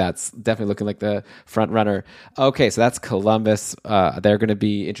 I think that's definitely looking like the front runner. Okay, so that's Columbus. They're going to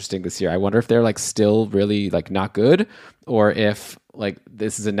be interesting this year. I wonder if they're like still really like not good, or if like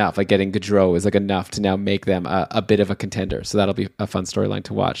this is enough. Like getting Gaudreau is like enough to now make them a bit of a contender. So that'll be a fun storyline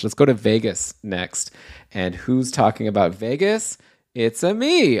to watch. Let's go to Vegas next. And who's talking about Vegas? It's a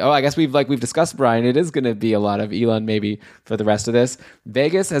me. Oh, I guess we've discussed, Brian. It is going to be a lot of Elon maybe for the rest of this.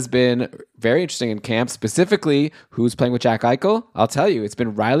 Vegas has been very interesting in camp. Specifically, who's playing with Jack Eichel? I'll tell you, it's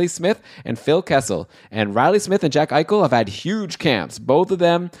been Riley Smith and Phil Kessel. And Riley Smith and Jack Eichel have had huge camps. Both of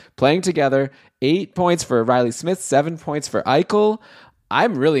them playing together. 8 points for Riley Smith, 7 points for Eichel.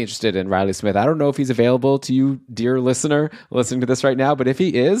 I'm really interested in Riley Smith. I don't know if he's available to you, dear listener, listening to this right now, but if he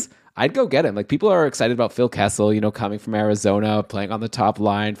is, I'd go get him. Like, people are excited about Phil Kessel, coming from Arizona, playing on the top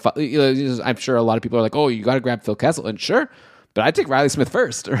line. I'm sure a lot of people are like, oh, you got to grab Phil Kessel. And sure, but I'd take Riley Smith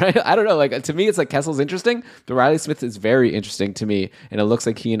first, right? I don't know. Like, to me, it's like Kessel's interesting, but Riley Smith is very interesting to me. And it looks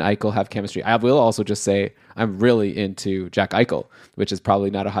like he and Eichel have chemistry. I will also just say I'm really into Jack Eichel, which is probably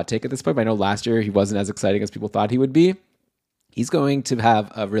not a hot take at this point. But I know last year he wasn't as exciting as people thought he would be. He's going to have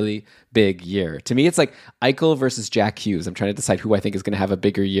a really big year. To me, it's like Eichel versus Jack Hughes. I'm trying to decide who I think is going to have a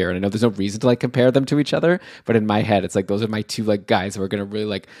bigger year. And I know there's no reason to like compare them to each other, but in my head, it's like those are my two like guys who are going to really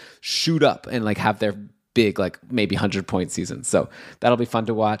like shoot up and like have their big, like maybe 100-point season. So that'll be fun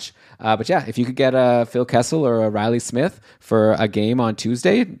to watch. But yeah, if you could get a Phil Kessel or a Riley Smith for a game on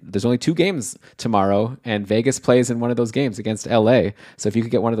Tuesday, there's only 2 games tomorrow, and Vegas plays in one of those games against LA. So if you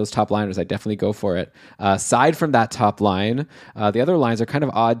could get one of those top liners, I'd definitely go for it. Aside from that top line, the other lines are kind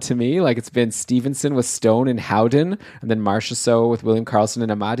of odd to me. Like, it's been Stevenson with Stone and Howden, and then Marchessault with William Karlsson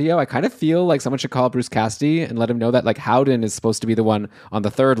and Amadio. I kind of feel like someone should call Bruce Cassidy and let him know that like Howden is supposed to be the one on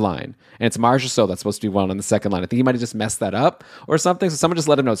the third line, and it's Marchessault that's supposed to be one on the second line. I think he might have just messed that up or something. So someone just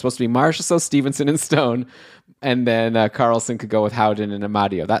let him know it's supposed to be Marchessault, Stevenson, and Stone, and then Karlsson could go with Howden and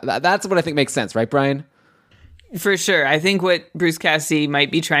Amadio. That's what I think makes sense, right, Brian? For sure. I think what Bruce Cassidy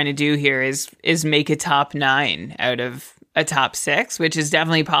might be trying to do here is make a top 9 out of a top 6, which is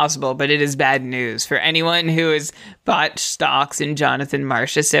definitely possible, but it is bad news for anyone who has bought stocks in Jonathan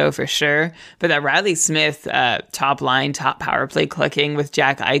Marchessault for sure. But that Riley Smith top line, top power play clicking with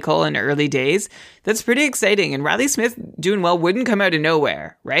Jack Eichel in early days, that's pretty exciting. And Riley Smith doing well wouldn't come out of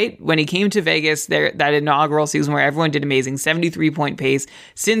nowhere, right? When he came to Vegas, that inaugural season where everyone did amazing, 73-point pace.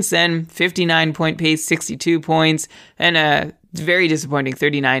 Since then, 59-point pace, 62 points, and a very disappointing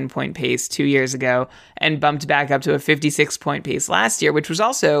 39-point pace 2 years ago, and bumped back up to a 56-point pace last year, which was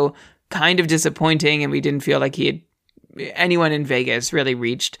also kind of disappointing, and we didn't feel like anyone in Vegas really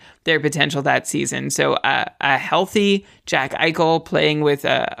reached their potential that season. So a healthy Jack Eichel playing with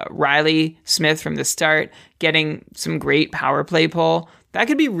Riley Smith from the start, getting some great power play pull, that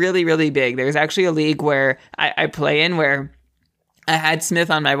could be really, really big. There's actually a league where I play in where I had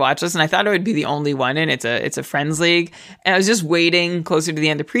Smith on my watch list, and I thought I would be the only one in. It's a friends league, and I was just waiting closer to the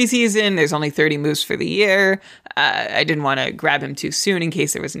end of preseason. There's only 30 moves for the year. I didn't want to grab him too soon in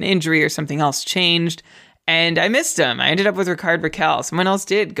case there was an injury or something else changed, and I missed him. I ended up with Rickard Rakell. Someone else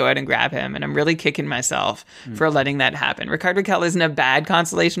did go ahead and grab him, and I'm really kicking myself for letting that happen. Rickard Rakell isn't a bad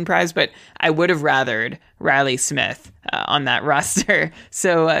consolation prize, but I would have rathered Riley Smith on that roster.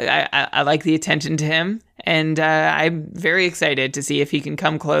 So I like the attention to him. And I'm very excited to see if he can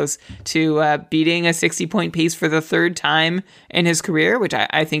come close to beating a 60-point pace for the third time in his career, which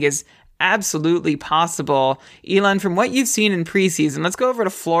I think is absolutely possible. Elon, from what you've seen in preseason, let's go over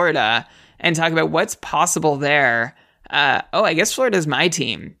to Florida and talk about what's possible there. I guess Florida's my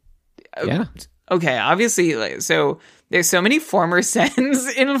team. Yeah. Okay, obviously, so there's so many former Sens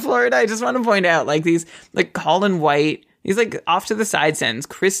in Florida. I just want to point out, like, these, like, Colin White, these, like, off to the side Sens,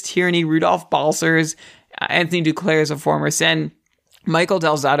 Chris Tierney, Rudolph Balcers, Anthony Duclair is a former Sen, Michael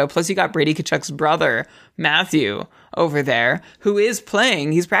Del Zotto, plus you got Brady Tkachuk's brother, Matthew, over there, who is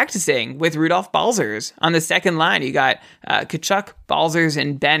playing, he's practicing with Rudolph Balcers on the second line. You got Tkachuk, Balcers,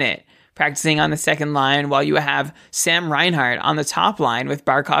 and Bennett practicing on the second line, while you have Sam Reinhart on the top line with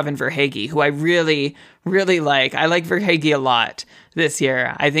Barkov and Verhaeghe, who I really, really like. I like Verhaeghe a lot this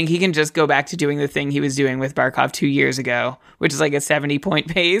year. I think he can just go back to doing the thing he was doing with Barkov 2 years ago, which is like a 70-point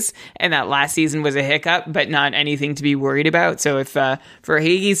pace, and that last season was a hiccup, but not anything to be worried about. So if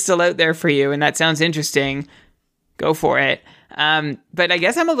Verhaeghe's still out there for you, and that sounds interesting, go for it. But I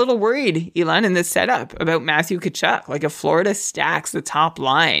guess I'm a little worried, Elon, in this setup about Matthew Tkachuk. Like, if Florida stacks the top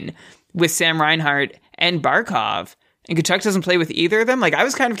line with Sam Reinhart and Barkov, and Tkachuk doesn't play with either of them, like, I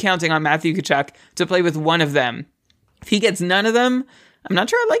was kind of counting on Matthew Tkachuk to play with one of them. If he gets none of them, I'm not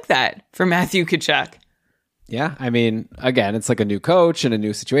sure I like that for Matthew Tkachuk. Yeah, I mean, again, it's like a new coach and a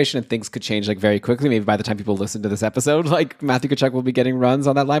new situation, and things could change like very quickly. Maybe by the time people listen to this episode, like Matthew Tkachuk will be getting runs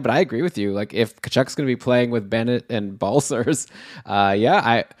on that line. But I agree with you. Like if Tkachuk's going to be playing with Bennett and Balcers,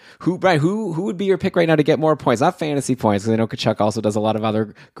 who would be your pick right now to get more points? Not fantasy points, because I know Tkachuk also does a lot of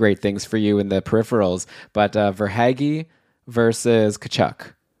other great things for you in the peripherals. But Verhaeghe versus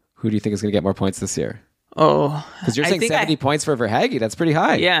Tkachuk, who do you think is going to get more points this year? Oh, because you're saying 70 points for Verhaeghe. That's pretty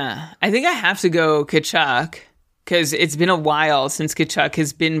high. Yeah, I think I have to go Tkachuk because it's been a while since Tkachuk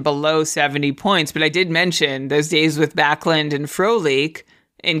has been below 70 points. But I did mention those days with Backlund and Frolik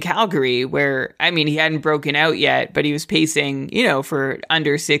in Calgary where, I mean, he hadn't broken out yet, but he was pacing, for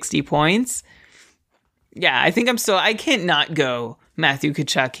under 60 points. Yeah, I think I can't not go Matthew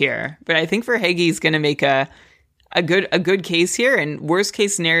Tkachuk here. But I think Verhaeghe is going to make a good case here, and worst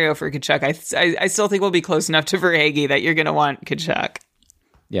case scenario for Tkachuk, I still think we'll be close enough to Verhaeghe that you're going to want Tkachuk.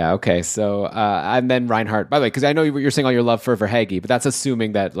 Yeah, okay. So, and then Reinhart. By the way, because I know you're saying all your love for Verhaeghe, but that's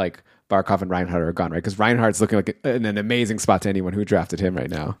assuming that like Barkov and Reinhart are gone, right? Because Reinhart's looking like an amazing spot to anyone who drafted him right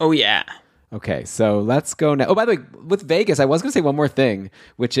now. Oh, yeah. Okay, so let's go now. Oh, by the way, with Vegas, I was going to say one more thing,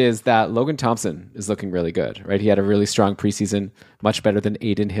 which is that Logan Thompson is looking really good, right? He had a really strong preseason, much better than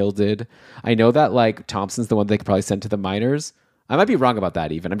Adin Hill did. I know that like Thompson's the one they could probably send to the minors. I might be wrong about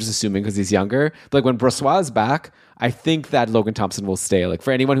that even. I'm just assuming because he's younger. But like when Brossoit is back, I think that Logan Thompson will stay. Like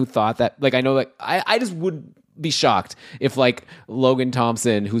for anyone who thought that, like I know like I just would be shocked if like Logan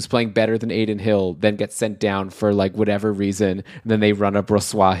Thompson, who's playing better than Adin Hill, then gets sent down for like whatever reason, and then they run a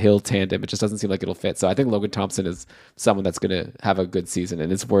Brossoit Hill tandem. It just doesn't seem like it'll fit. So I think Logan Thompson is someone that's going to have a good season,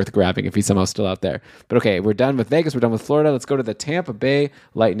 and it's worth grabbing if he's somehow still out there. But okay, we're done with Vegas. We're done with Florida. Let's go to the Tampa Bay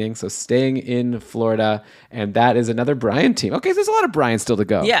Lightning. So staying in Florida, and that is another Brian team. Okay, so there's a lot of Brian still to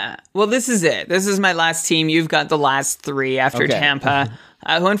go. Yeah, well, this is it. This is my last team. You've got the last three after Tampa.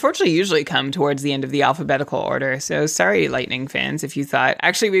 Who unfortunately usually come towards the end of the alphabetical order. So sorry, Lightning fans, if you thought.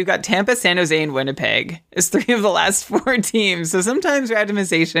 Actually, we've got Tampa, San Jose, and Winnipeg as three of the last four teams. So sometimes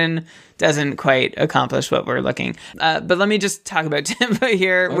randomization doesn't quite accomplish what we're looking. But let me just talk about Tampa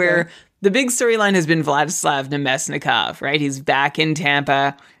here, where the big storyline has been Vladislav Nemesnikov, right? He's back in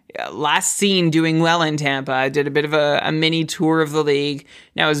Tampa. Last seen doing well in Tampa. Did a bit of a mini tour of the league.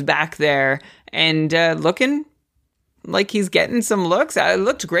 Now is back there and looking like he's getting some looks. It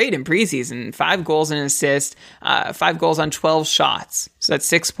looked great in preseason. 5 goals and an assist, 5 goals on 12 shots. So that's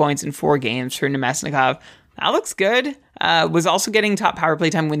 6 points in 4 games for Nemesnikov. That looks good. Was also getting top power play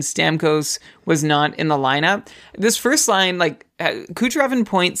time when Stamkos was not in the lineup. This first line, Kucherov and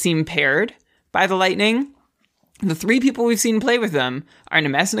Point seem paired by the Lightning. The 3 people we've seen play with them are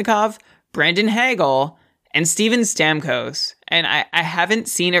Nemesnikov, Brandon Hagel, and Steven Stamkos. And I haven't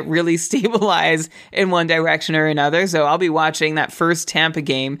seen it really stabilize in one direction or another, so I'll be watching that first Tampa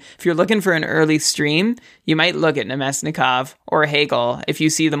game. If you're looking for an early stream, you might look at Nemesnikov or Hagel if you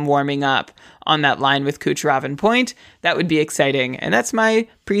see them warming up on that line with Kucherov and Point. That would be exciting, and that's my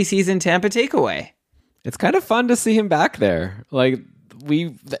preseason Tampa takeaway. It's kind of fun to see him back there.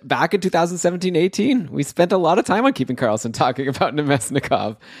 Back in 2017-18, we spent a lot of time on Keeping Karlsson talking about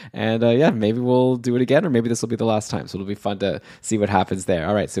Nemesnikov. And maybe we'll do it again, or maybe this will be the last time. So it'll be fun to see what happens there.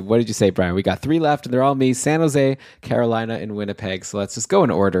 All right, so what did you say, Brian? We got 3 left, and they're all me: San Jose, Carolina, and Winnipeg. So let's just go in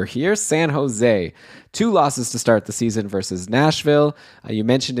order here. San Jose, 2 losses to start the season versus Nashville. You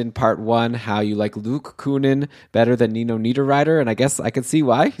mentioned in part 1 how you like Luke Kunin better than Nino Niederreiter, and I guess I can see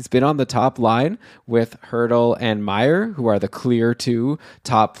why. He's been on the top line with Hertl and Meyer, who are the clear 2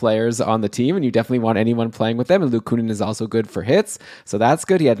 top players on the team, and you definitely want anyone playing with them. And Luke Kunin is also good for hits, so that's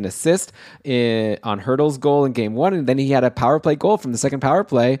good. He had an assist on Hertl's goal in game 1, and then he had a power play goal from the second power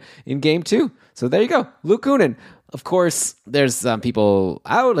play in game 2. So there you go, Luke Kunin. Of course, there's some people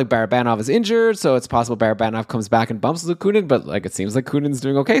out, like Barabanov is injured, so it's possible Barabanov comes back and bumps Luke Kunin, but it seems like Kunin's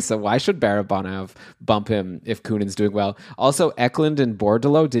doing okay, so why should Barabanov bump him if Kunin's doing well? Also, Eklund and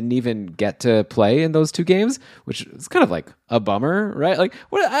Bordeleau didn't even get to play in those 2 games, which is kind of like a bummer, right?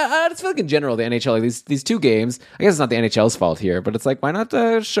 I just feel like in general, the NHL, these 2 games, I guess it's not the NHL's fault here, but it's like, why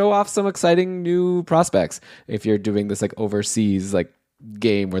not show off some exciting new prospects if you're doing this overseas,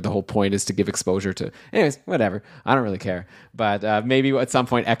 game where the whole point is to give exposure to. Anyways, whatever. I don't really care. But maybe at some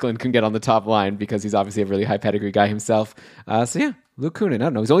point Eklund can get on the top line because he's obviously a really high pedigree guy himself. Luke Kunin, I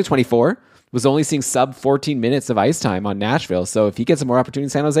don't know. He's only 24, was only seeing sub 14 minutes of ice time on Nashville. So if he gets some more opportunity in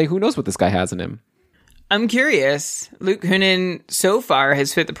San Jose, who knows what this guy has in him. I'm curious. Luke Kunin so far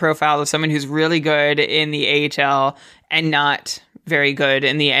has fit the profile of someone who's really good in the AHL and not very good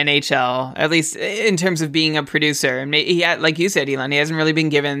in the NHL, at least in terms of being a producer. And he had, like you said, Elon, he hasn't really been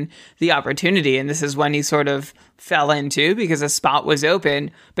given the opportunity. And this is when he sort of fell into because a spot was open,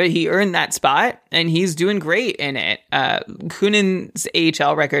 but he earned that spot and he's doing great in it. Kunin's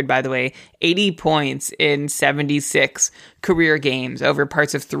AHL record, by the way, 80 points in 76 career games over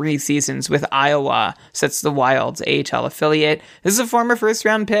parts of 3 seasons with Iowa. So that's the Wild's AHL affiliate. This is a former first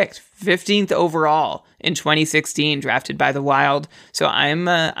round pick, 15th overall in 2016, drafted by the Wild. So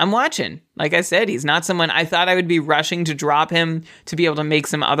I'm watching. Like I said, he's not someone I thought I would be rushing to drop him to be able to make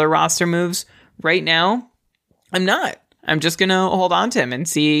some other roster moves. Right now, I'm not. I'm just going to hold on to him and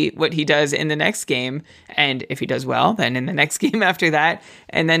see what he does in the next game. And if he does well, then in the next game after that.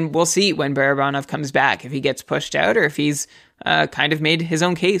 And then we'll see when Barabanov comes back, if he gets pushed out or if he's kind of made his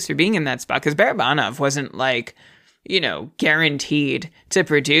own case for being in that spot. Because Barabanov wasn't like, guaranteed to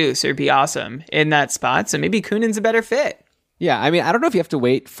produce or be awesome in that spot. So maybe Kunin's a better fit. Yeah, I mean, I don't know if you have to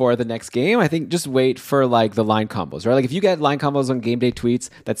wait for the next game. I think just wait for like the line combos, right? Like if you get line combos on game day tweets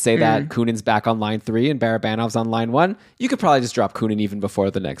that say that Kunin's back on line 3 and Barabanov's on line 1, you could probably just drop Kunin even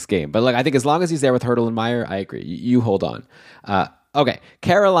before the next game. But like I think as long as he's there with Hertl and Meyer, I agree. You hold on. Okay,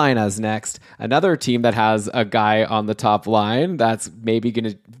 Carolina's next. Another team that has a guy on the top line that's maybe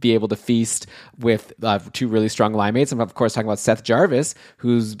going to be able to feast with 2 really strong line mates. I'm, of course, talking about Seth Jarvis,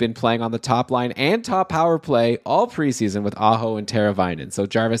 who's been playing on the top line and top power play all preseason with Aho and Teravainen. So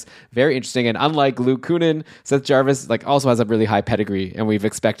Jarvis, very interesting. And unlike Luke Kunin, Seth Jarvis also has a really high pedigree, and we've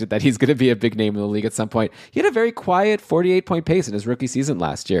expected that he's going to be a big name in the league at some point. He had a very quiet 48-point pace in his rookie season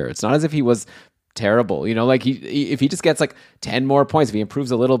last year. It's not as if he was terrible, like if he just gets like 10 more points, if he improves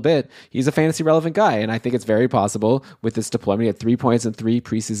a little bit, he's a fantasy relevant guy. And I think it's very possible with this deployment. He had 3 points in 3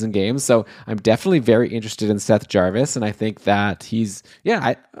 preseason games. So I'm definitely very interested in Seth Jarvis. And I think that he's,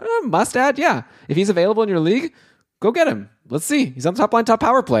 must add. Yeah. If he's available in your league, go get him. Let's see. He's on top line, top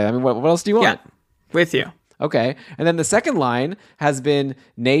power play. I mean, what else do you want? Yeah, with you. Okay. And then the second line has been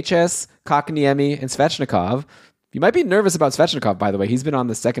Necas, Kotkaniemi, and Svechnikov. You might be nervous about Svechnikov, by the way. He's been on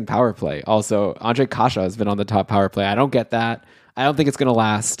the second power play. Also, Andre Kasha has been on the top power play. I don't get that. I don't think it's going to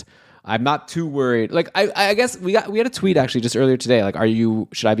last. I'm not too worried. Like, I guess we had a tweet actually just earlier today. Like,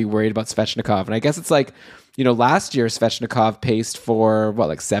 should I be worried about Svechnikov? And I guess it's like, last year Svechnikov paced for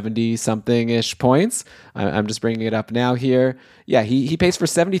 70 something ish points. I'm just bringing it up now here. Yeah, he paced for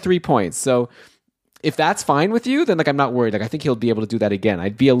 73 points. So if that's fine with you, then I'm not worried. I think he'll be able to do that again.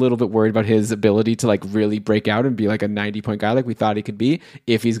 I'd be a little bit worried about his ability to really break out and be like a 90-point guy like we thought he could be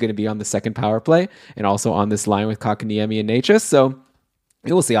if he's going to be on the second power play and also on this line with Kotkaniemi and Necas. So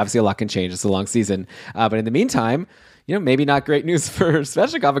we'll see. Obviously, a lot can change. It's a long season. But in the meantime, maybe not great news for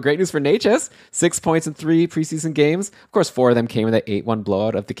Svechnikov, but great news for Necas. 6 points in 3 preseason games. Of course, 4 of them came in that 8-1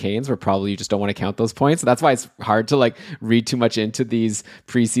 blowout of the Canes, where probably you just don't want to count those points. So that's why it's hard to read too much into these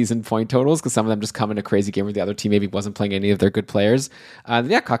preseason point totals, because some of them just come in a crazy game where the other team maybe wasn't playing any of their good players.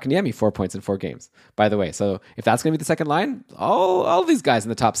 Kotkaniemi, 4 points in 4 games, by the way. So if that's going to be the second line, all these guys in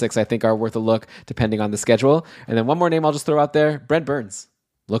the top 6, I think, are worth a look, depending on the schedule. And then one more name I'll just throw out there, Brent Burns,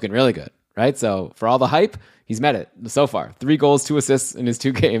 looking really good. Right? So for all the hype, he's met it so far. 3 goals, 2 assists in his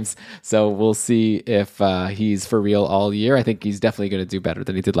 2 games. So we'll see if he's for real all year. I think he's definitely going to do better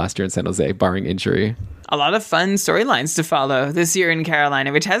than he did last year in San Jose, barring injury. A lot of fun storylines to follow this year in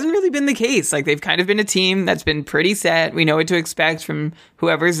Carolina, which hasn't really been the case. They've kind of been a team that's been pretty set. We know what to expect from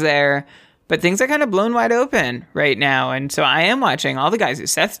whoever's there. But things are kind of blown wide open right now. And so I am watching all the guys.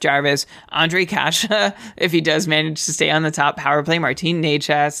 Seth Jarvis, Andre Kasha, if he does manage to stay on the top power play, Martin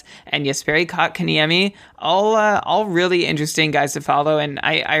Necas, and Jesperi Kotkaniemi. All really interesting guys to follow. And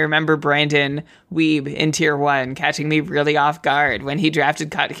I remember Brandon Weeb in Tier 1 catching me really off guard when he drafted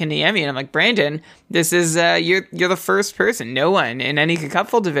Kotkaniemi. And I'm like, Brandon, this is you're the first person. No one in any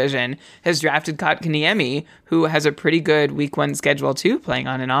Cupful division has drafted Kotkaniemi, who has a pretty good Week 1 schedule too, playing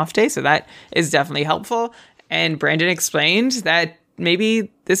on an off day. So that is definitely helpful. And Brandon explained that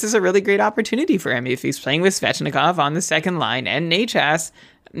maybe this is a really great opportunity for him if he's playing with Svechnikov on the second line and Necas.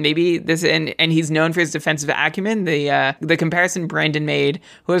 Maybe this, and he's known for his defensive acumen. The comparison Brandon made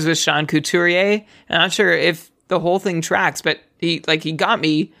was with Sean Couturier. I'm not sure if the whole thing tracks, but he got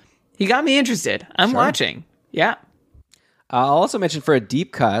me interested. I'm watching. Yeah. I'll also mention for a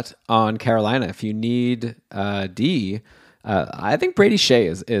deep cut on Carolina, if you need D, I think Brady Shea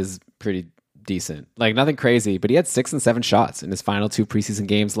is pretty decent, like nothing crazy, but he had 6 and 7 shots in his final 2 preseason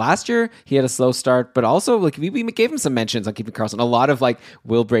games. Last year, he had a slow start, but also like we gave him some mentions on keeping Karlsson. A lot of like,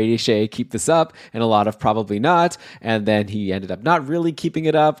 will Brady Shea keep this up? And a lot of probably not. And then he ended up not really keeping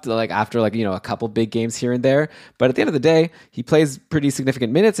it up, like after like, a couple big games here and there. But at the end of the day, he plays pretty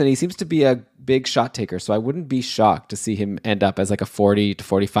significant minutes and he seems to be a big shot taker. So I wouldn't be shocked to see him end up as like a 40 to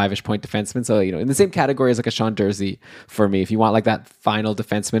 45-ish point defenseman. So, in the same category as like a Sean Durzi for me. If you want like that final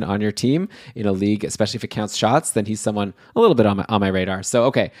defenseman on your team in a league, especially if it counts shots, then he's someone a little bit on my radar. So,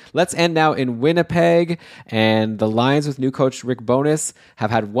 okay, let's end now in Winnipeg. And the Lions with new coach Rick Bowness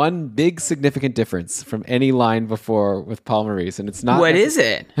have had one big significant difference from any line before with Paul Maurice. And it's not... What is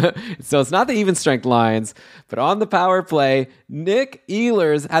it? So it's not the even strength lines, but on the power play, Nick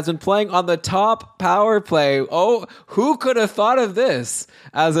Ehlers has been playing on the top power play. Oh, who could have thought of this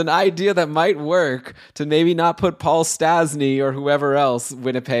as an idea that might work to maybe not put Paul Stastny or whoever else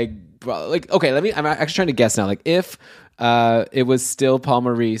Winnipeg... Like, okay, I'm actually trying to guess now. Like, if it was still Paul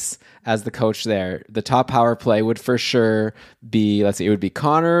Maurice as the coach there, the top power play would for sure be, let's see, it would be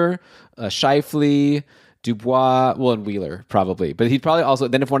Connor, Scheifele, Dubois, and Wheeler probably. But he'd probably also,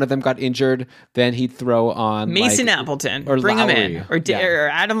 then if one of them got injured, then he'd throw on Mason Appleton, or bring Lowry. him in, or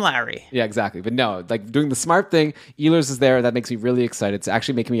Adam Lowry. Yeah, exactly. But no, like doing the smart thing, Ehlers is there. That makes me really excited. It's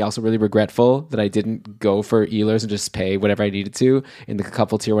actually making me also really regretful that I didn't go for Ehlers and just pay whatever I needed to in the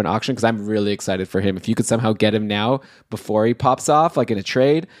couple tier 1 auction, because I'm really excited for him. If you could somehow get him now before he pops off, like in a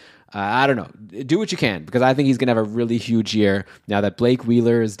trade, I don't know. Do what you can, because I think he's going to have a really huge year now that Blake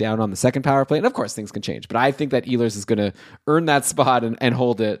Wheeler is down on the second power play. And of course, things can change. But I think that Ehlers is going to earn that spot and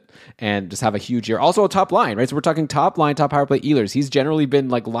hold it and just have a huge year. Also a top line, right? So we're talking top line, top power play Ehlers. He's generally been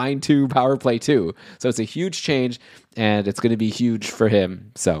like line 2, power play 2. So it's a huge change, and it's going to be huge for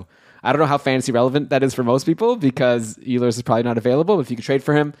him. So I don't know how fantasy relevant that is for most people, because Ehlers is probably not available. But if you could trade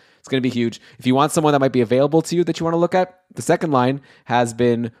for him, it's going to be huge. If you want someone that might be available to you that you want to look at, the second line has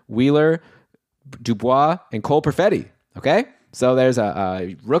been Wheeler, Dubois, and Cole Perfetti. Okay? So there's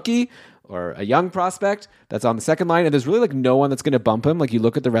a rookie or a young prospect that's on the second line, and there's really like no one that's going to bump him. Like you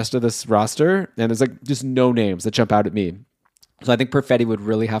look at the rest of this roster, and there's like just no names that jump out at me. So I think Perfetti would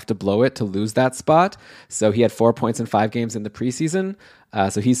really have to blow it to lose that spot. So he had 4 points in 5 games in the preseason.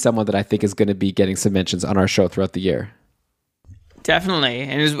 So he's someone that I think is going to be getting some mentions on our show throughout the year. Definitely.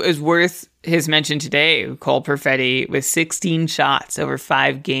 And it was worth his mention today, Cole Perfetti, with 16 shots over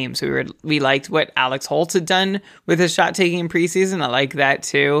 5 games. We liked what Alex Holtz had done with his shot taking in preseason. I like that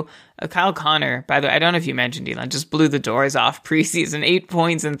too. Kyle Connor, by the way, I don't know if you mentioned, Elon, just blew the doors off preseason. 8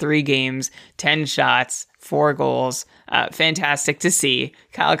 points in 3 games, 10 shots, 4 goals. Fantastic to see.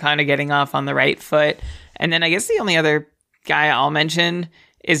 Kyle Connor getting off on the right foot. And then I guess the only other guy I'll mention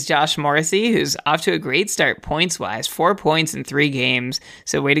is Josh Morrissey, who's off to a great start points-wise. 4 points in 3 games.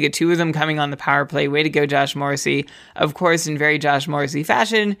 So way to get 2 of them coming on the power play. Way to go, Josh Morrissey. Of course, in very Josh Morrissey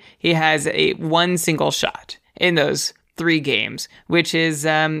fashion, he has one single shot in those 3 games, which is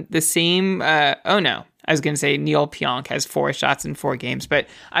the same... I was going to say Neil Pionk has 4 shots in 4 games. But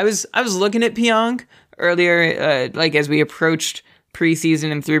I was looking at Pionk earlier, like as we approached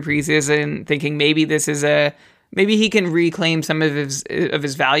preseason and through preseason, thinking maybe this is maybe he can reclaim some of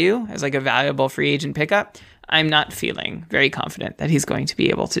his value as like a valuable free agent pickup. I'm not feeling very confident that he's going to be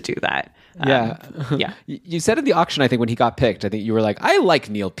able to do that. Yeah. You said in the auction, I think when he got picked, I think you were like, I like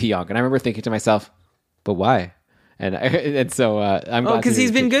Neil Pionk. And I remember thinking to myself, but why? And so I'm glad because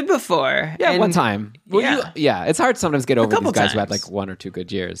he's been good before. Yeah, one time. Well, it's hard to sometimes get over these guys times. who had like 1 or 2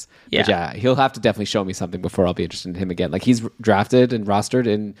 good years. Yeah. But yeah, he'll have to definitely show me something before I'll be interested in him again. Like he's drafted and rostered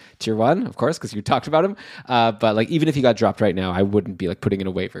in tier 1, of course, because you talked about him. But like even if he got dropped right now, I wouldn't be like putting in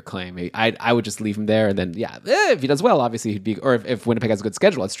a waiver claim. I would just leave him there, and then if he does well, obviously he'd be. Or if Winnipeg has a good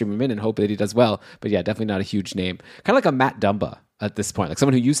schedule, I'd stream him in and hope that he does well. But yeah, definitely not a huge name. Kind of like a Matt Dumba at this point, like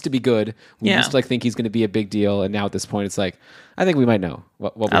someone who used to be good, we used to like think he's going to be a big deal, and now at this point, it's like I think we might know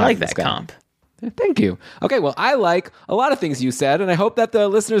what we I have like in this that guy. comp. Thank you. Okay, well, I like a lot of things you said, and I hope that the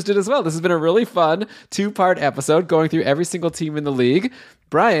listeners did as well. This has been a really fun 2-part episode going through every single team in the league.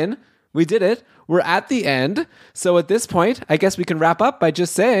 Brian, we did it. We're at the end. So at this point, I guess we can wrap up by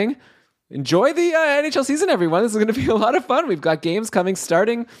just saying, enjoy the NHL season, everyone. This is going to be a lot of fun. We've got games coming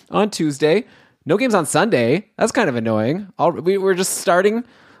starting on Tuesday. No games on Sunday. That's kind of annoying. We're just starting.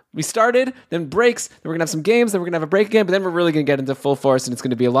 We started, then breaks, then we're going to have some games, then we're going to have a break again, but then we're really going to get into full force, and it's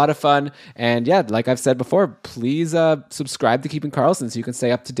going to be a lot of fun. And yeah, like I've said before, please subscribe to Keeping Karlsson so you can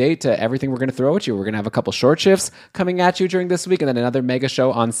stay up to date to everything we're going to throw at you. We're going to have a couple short shifts coming at you during this week, and then another mega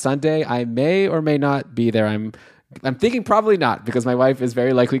show on Sunday. I may or may not be there. I'm thinking probably not, because my wife is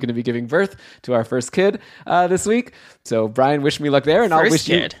very likely going to be giving birth to our first kid this week. So Brian, wish me luck there, and I'll wish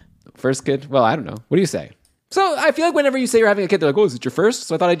you... first kid? Well, I don't know. What do you say? So I feel like whenever you say you're having a kid, they're like, oh, is it your first?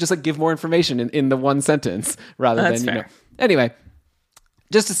 So I thought I'd just like give more information in the one sentence rather That's than, fair. Anyway.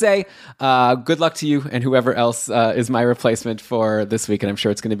 Just to say, good luck to you and whoever else is my replacement for this week, and I'm sure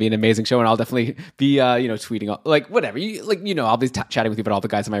it's going to be an amazing show. And I'll definitely be, tweeting like whatever I'll be chatting with you about all the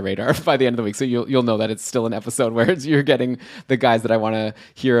guys on my radar by the end of the week, so you'll know that it's still an episode where you're getting the guys that I want to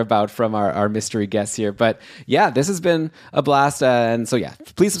hear about from our mystery guests here. But yeah, this has been a blast, and so yeah,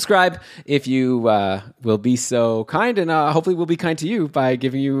 please subscribe if you will be so kind, and hopefully we'll be kind to you by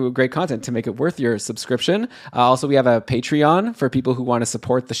giving you great content to make it worth your subscription. Also, we have a Patreon for people who want to support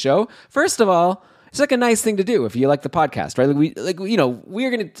the show. First of all, it's like a nice thing to do if you like the podcast, right?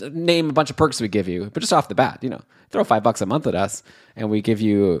 We're going to name a bunch of perks we give you, but just off the bat, throw $5 a month at us and we give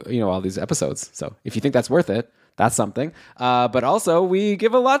you, all these episodes. So if you think that's worth it, that's something. But also, we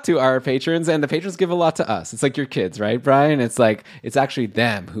give a lot to our patrons, and the patrons give a lot to us. It's like your kids, right, Brian? It's like, it's actually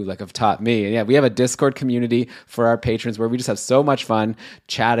them who have taught me. And yeah, we have a Discord community for our patrons where we just have so much fun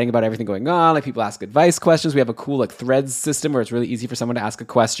chatting about everything going on. Like, people ask advice questions. We have a cool threads system where it's really easy for someone to ask a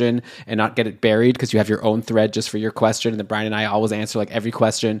question and not get it buried because you have your own thread just for your question. And then Brian and I always answer every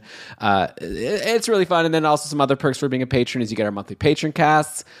question. It's really fun. And then also some other perks for being a patron is you get our monthly patron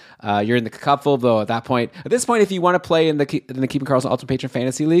casts. You're in the cupful, though. At this point, if you want to play in the Keeping Karlsson Ultimate Patron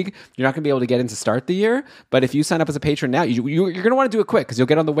Fantasy League, you're not going to be able to get in to start the year. But if you sign up as a patron now, you're going to want to do it quick because you'll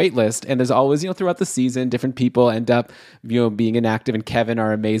get on the wait list. And there's always, throughout the season, different people end up, being inactive. And Kevin,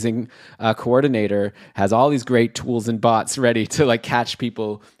 our amazing coordinator, has all these great tools and bots ready to catch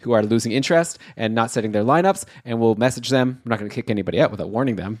people who are losing interest and not setting their lineups. And we'll message them. We're not going to kick anybody out without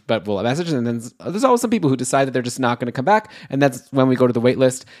warning them, but we'll message them. And then there's always some people who decide that they're just not going to come back. And that's when we go to the wait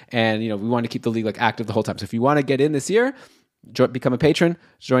list. And, we want to keep the league active the whole time. So if you want to get in this year, become a patron,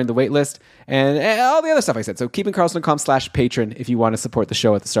 join the wait list, and all the other stuff I said. So keepingkarlsson.com/patron if you want to support the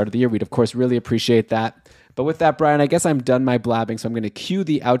show at the start of the year. We'd, of course, really appreciate that. But with that, Brian, I guess I'm done my blabbing, so I'm going to cue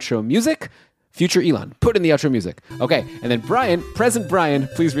the outro music. Future Elon, put in the outro music. Okay, and then Brian, present Brian,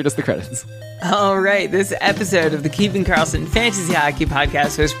 please read us the credits. All right, this episode of the Keeping Karlsson Fantasy Hockey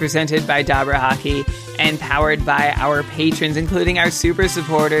Podcast was presented by Dobber Hockey and powered by our patrons, including our super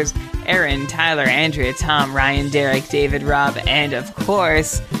supporters, Aaron, Tyler, Andrea, Tom, Ryan, Derek, David, Rob, and of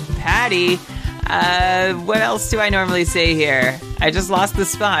course, Patty. What else do I normally say here? I just lost the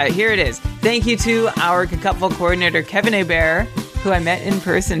spot. Here it is. Thank you to our Cupful coordinator, Kevin Hebert, who I met in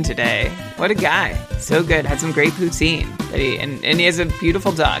person today. What a guy. So good. Had some great poutine. And he has a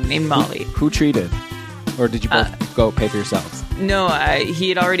beautiful dog named Molly. Who treated? Or did you both go pay for yourselves? No, he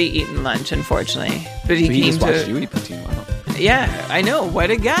had already eaten lunch, unfortunately. But he came just watched you eat poutine. Wow. Yeah, I know. What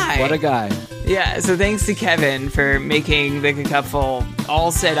a guy. What a guy. Yeah, so thanks to Kevin for making the Cupful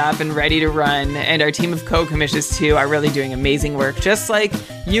all set up and ready to run. And our team of co-commissions, too, are really doing amazing work, just like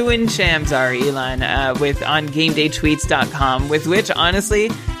you and Shams are, Elon, on GameDayTweets.com, with which, honestly,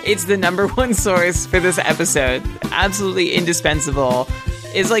 it's the number one source for this episode. Absolutely indispensable.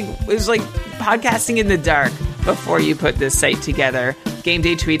 It's like podcasting in the dark before you put this site together.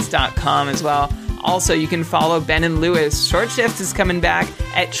 GameDayTweets.com as well. Also, you can follow Ben and Lewis. Short Shifts is coming back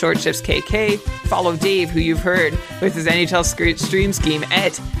at Short Shifts KK. Follow Dave, who you've heard with his NHL Stream Scheme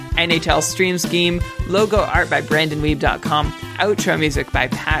at NHL Stream Scheme. Logo art by BrandonWeeb.com. Outro music by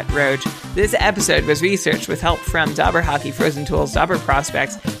Pat Roach. This episode was researched with help from Dobber Hockey, Frozen Tools, Dobber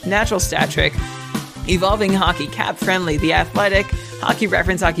Prospects, Natural Stat Trick, Evolving Hockey, Cap Friendly, The Athletic, Hockey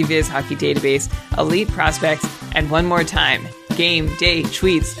Reference, Hockey Viz, Hockey Database, Elite Prospects, and one more time,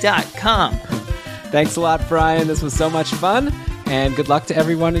 GameDayTweets.com. Thanks a lot, Brian. This was so much fun. And good luck to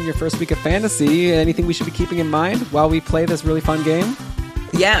everyone in your first week of fantasy. Anything we should be keeping in mind while we play this really fun game?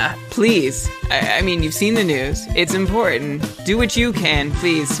 Yeah, please. I mean, you've seen the news. It's important. Do what you can,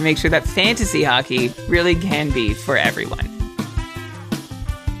 please, to make sure that fantasy hockey really can be for everyone.